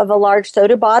neck off of a large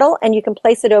soda bottle and you can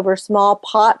place it over small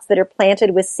pots that are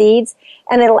planted with seeds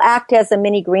and it'll act as a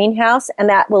mini greenhouse and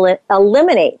that will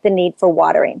eliminate the need for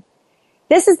watering.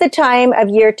 This is the time of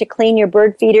year to clean your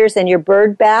bird feeders and your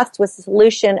bird baths with a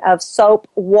solution of soap,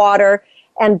 water,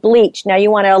 and bleach. Now you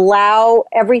want to allow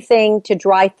everything to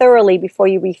dry thoroughly before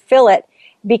you refill it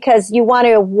because you want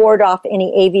to ward off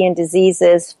any avian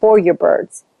diseases for your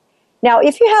birds. Now,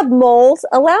 if you have moles,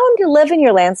 allow them to live in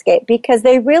your landscape because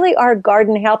they really are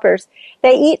garden helpers.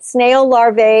 They eat snail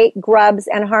larvae, grubs,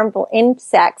 and harmful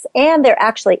insects, and they're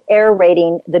actually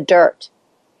aerating the dirt.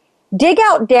 Dig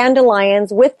out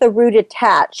dandelions with the root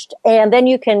attached, and then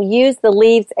you can use the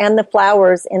leaves and the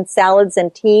flowers in salads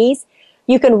and teas.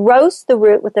 You can roast the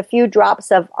root with a few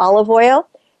drops of olive oil.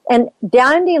 And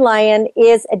dandelion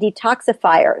is a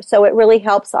detoxifier, so it really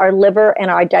helps our liver and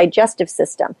our digestive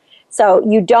system. So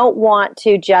you don't want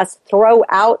to just throw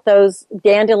out those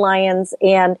dandelions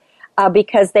and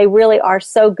because they really are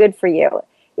so good for you.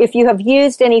 If you have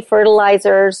used any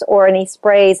fertilizers or any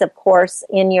sprays, of course,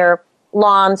 in your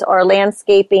lawns or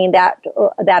landscaping that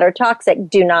are toxic,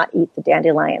 do not eat the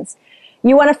dandelions.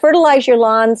 You want to fertilize your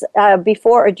lawns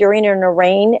before or during a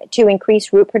rain to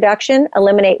increase root production,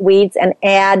 eliminate weeds, and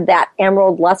add that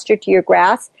emerald luster to your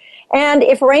grass. And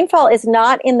if rainfall is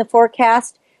not in the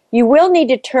forecast, you will need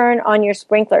to turn on your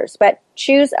sprinklers, but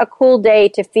choose a cool day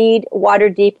to feed water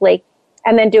deeply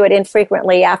and then do it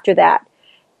infrequently after that.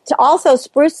 To also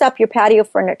spruce up your patio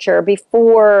furniture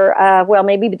before,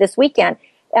 maybe this weekend.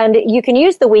 And you can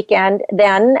use the weekend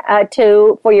then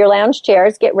for your lounge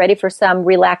chairs, get ready for some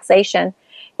relaxation.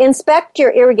 Inspect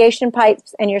your irrigation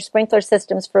pipes and your sprinkler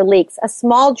systems for leaks. A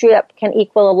small drip can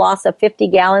equal a loss of 50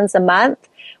 gallons a month,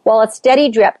 while a steady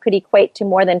drip could equate to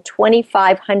more than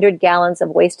 2,500 gallons of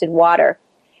wasted water.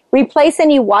 Replace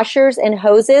any washers and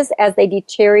hoses as they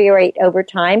deteriorate over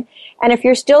time. And if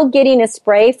you're still getting a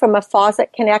spray from a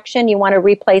faucet connection, you want to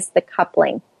replace the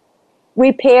coupling.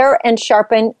 Repair and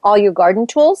sharpen all your garden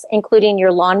tools, including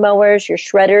your lawnmowers, your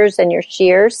shredders, and your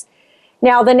shears.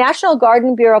 Now, the National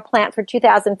Garden Bureau plant for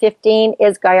 2015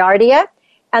 is Giardia,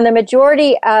 and the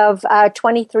majority of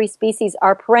 23 species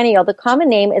are perennial. The common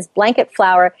name is blanket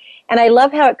flower, and I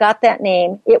love how it got that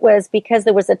name. It was because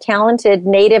there was a talented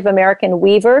Native American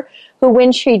weaver who,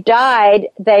 when she died,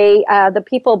 the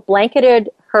people blanketed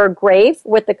her grave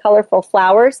with the colorful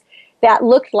flowers that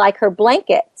looked like her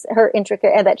blankets, her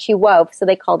intricate, and that she wove, so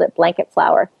they called it blanket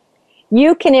flower.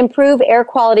 You can improve air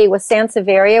quality with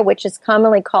Sansevieria, which is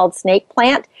commonly called snake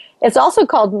plant. It's also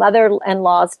called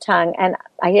mother-in-law's tongue, and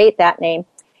I hate that name.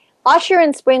 Usher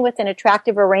in spring with an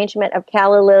attractive arrangement of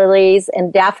calla lilies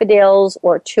and daffodils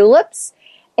or tulips.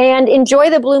 And enjoy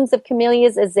the blooms of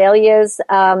camellias, azaleas,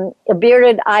 a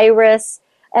bearded iris,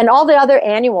 and all the other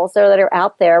annuals that are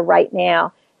out there right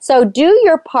now. So do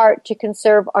your part to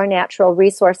conserve our natural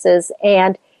resources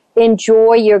and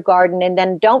enjoy your garden. And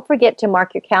then don't forget to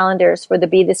mark your calendars for the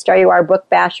Be the Star You Are Book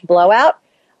Bash Blowout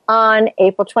on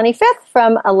April 25th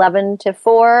from 11 to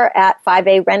 4 at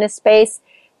 5A Rent-A-Space.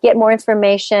 Get more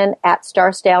information at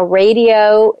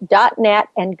starstyleradio.net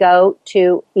and go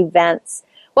to events.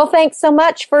 Well, thanks so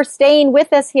much for staying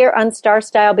with us here on Star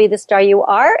Style Be the Star You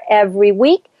Are every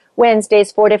week,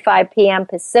 Wednesdays 4 to 5 p.m.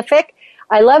 Pacific.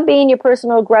 I love being your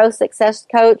personal growth success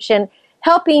coach and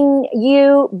helping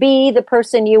you be the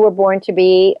person you were born to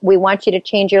be. We want you to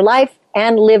change your life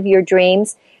and live your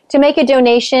dreams. To make a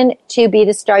donation to Be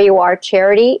the Star You Are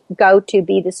charity, go to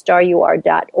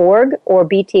BeTheStarYouAre.org or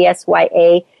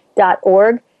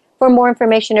BTSYA.org. For more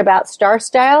information about Star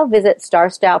Style, visit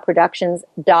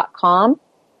StarStyleProductions.com.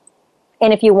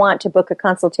 And if you want to book a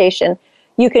consultation,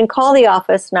 you can call the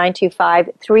office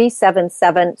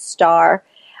 925-377-STAR.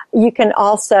 You can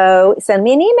also send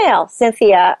me an email,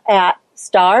 Cynthia at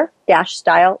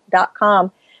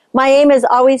star-style.com. My aim is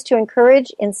always to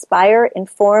encourage, inspire,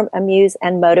 inform, amuse,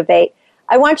 and motivate.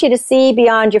 I want you to see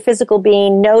beyond your physical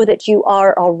being, know that you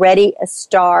are already a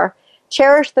star.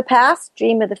 Cherish the past,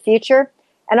 dream of the future,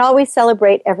 and always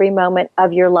celebrate every moment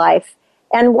of your life.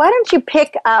 And why don't you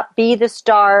pick up Be the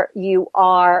Star You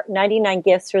Are, 99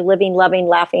 Gifts for Living, Loving,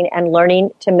 Laughing, and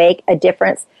Learning to Make a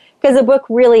Difference, because the book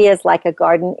really is like a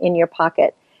garden in your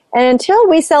pocket. And until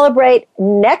we celebrate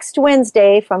next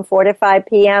Wednesday from 4 to 5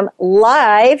 p.m.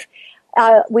 live,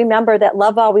 remember that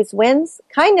love always wins,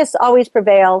 kindness always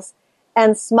prevails,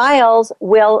 and smiles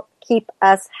will keep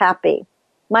us happy.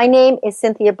 My name is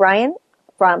Cynthia Brian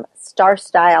from Star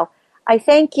Style. I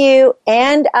thank you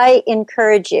and I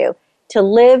encourage you to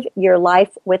live your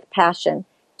life with passion,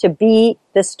 to be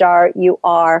the star you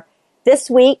are. This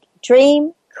week,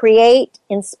 dream, create,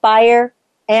 inspire,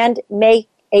 and make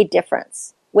a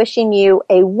difference. Wishing you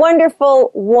a wonderful,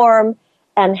 warm,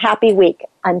 and happy week.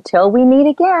 Until we meet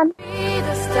again. Be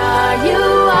the star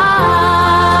you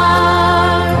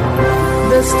are.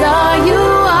 The star you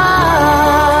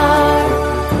are.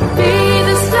 Be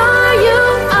the star you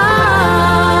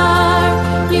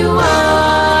are. You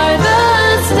are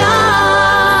the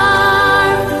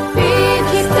star. Be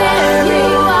the star you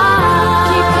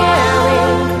are. Keep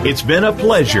caring. It's been a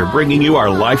pleasure bringing you our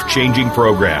life-changing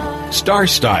program, Star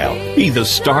Style, Be the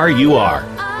Star You Are.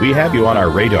 We have you on our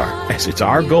radar as it's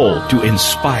our goal to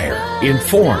inspire,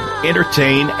 inform,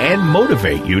 entertain, and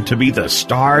motivate you to be the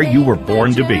star you were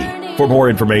born to be. For more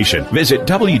information, visit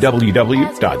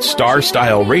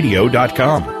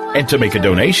www.starstyleradio.com. And to make a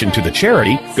donation to the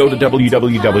charity, go to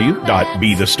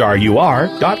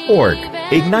www.BeTheStarYouAre.org.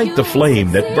 Ignite the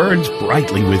flame that burns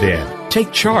brightly within.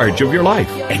 Take charge of your life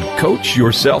and coach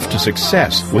yourself to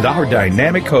success with our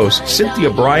dynamic hosts Cynthia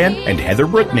Brian and Heather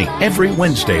Brittany every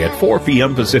Wednesday at 4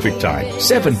 p.m. Pacific Time,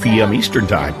 7 p.m. Eastern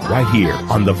Time, right here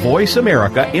on the Voice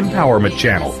America Empowerment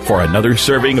Channel for another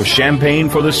serving of champagne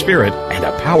for the spirit and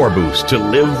a power boost to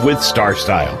live with Star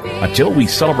Style. Until we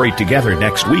celebrate together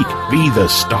next week, be the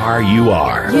star you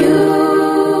are.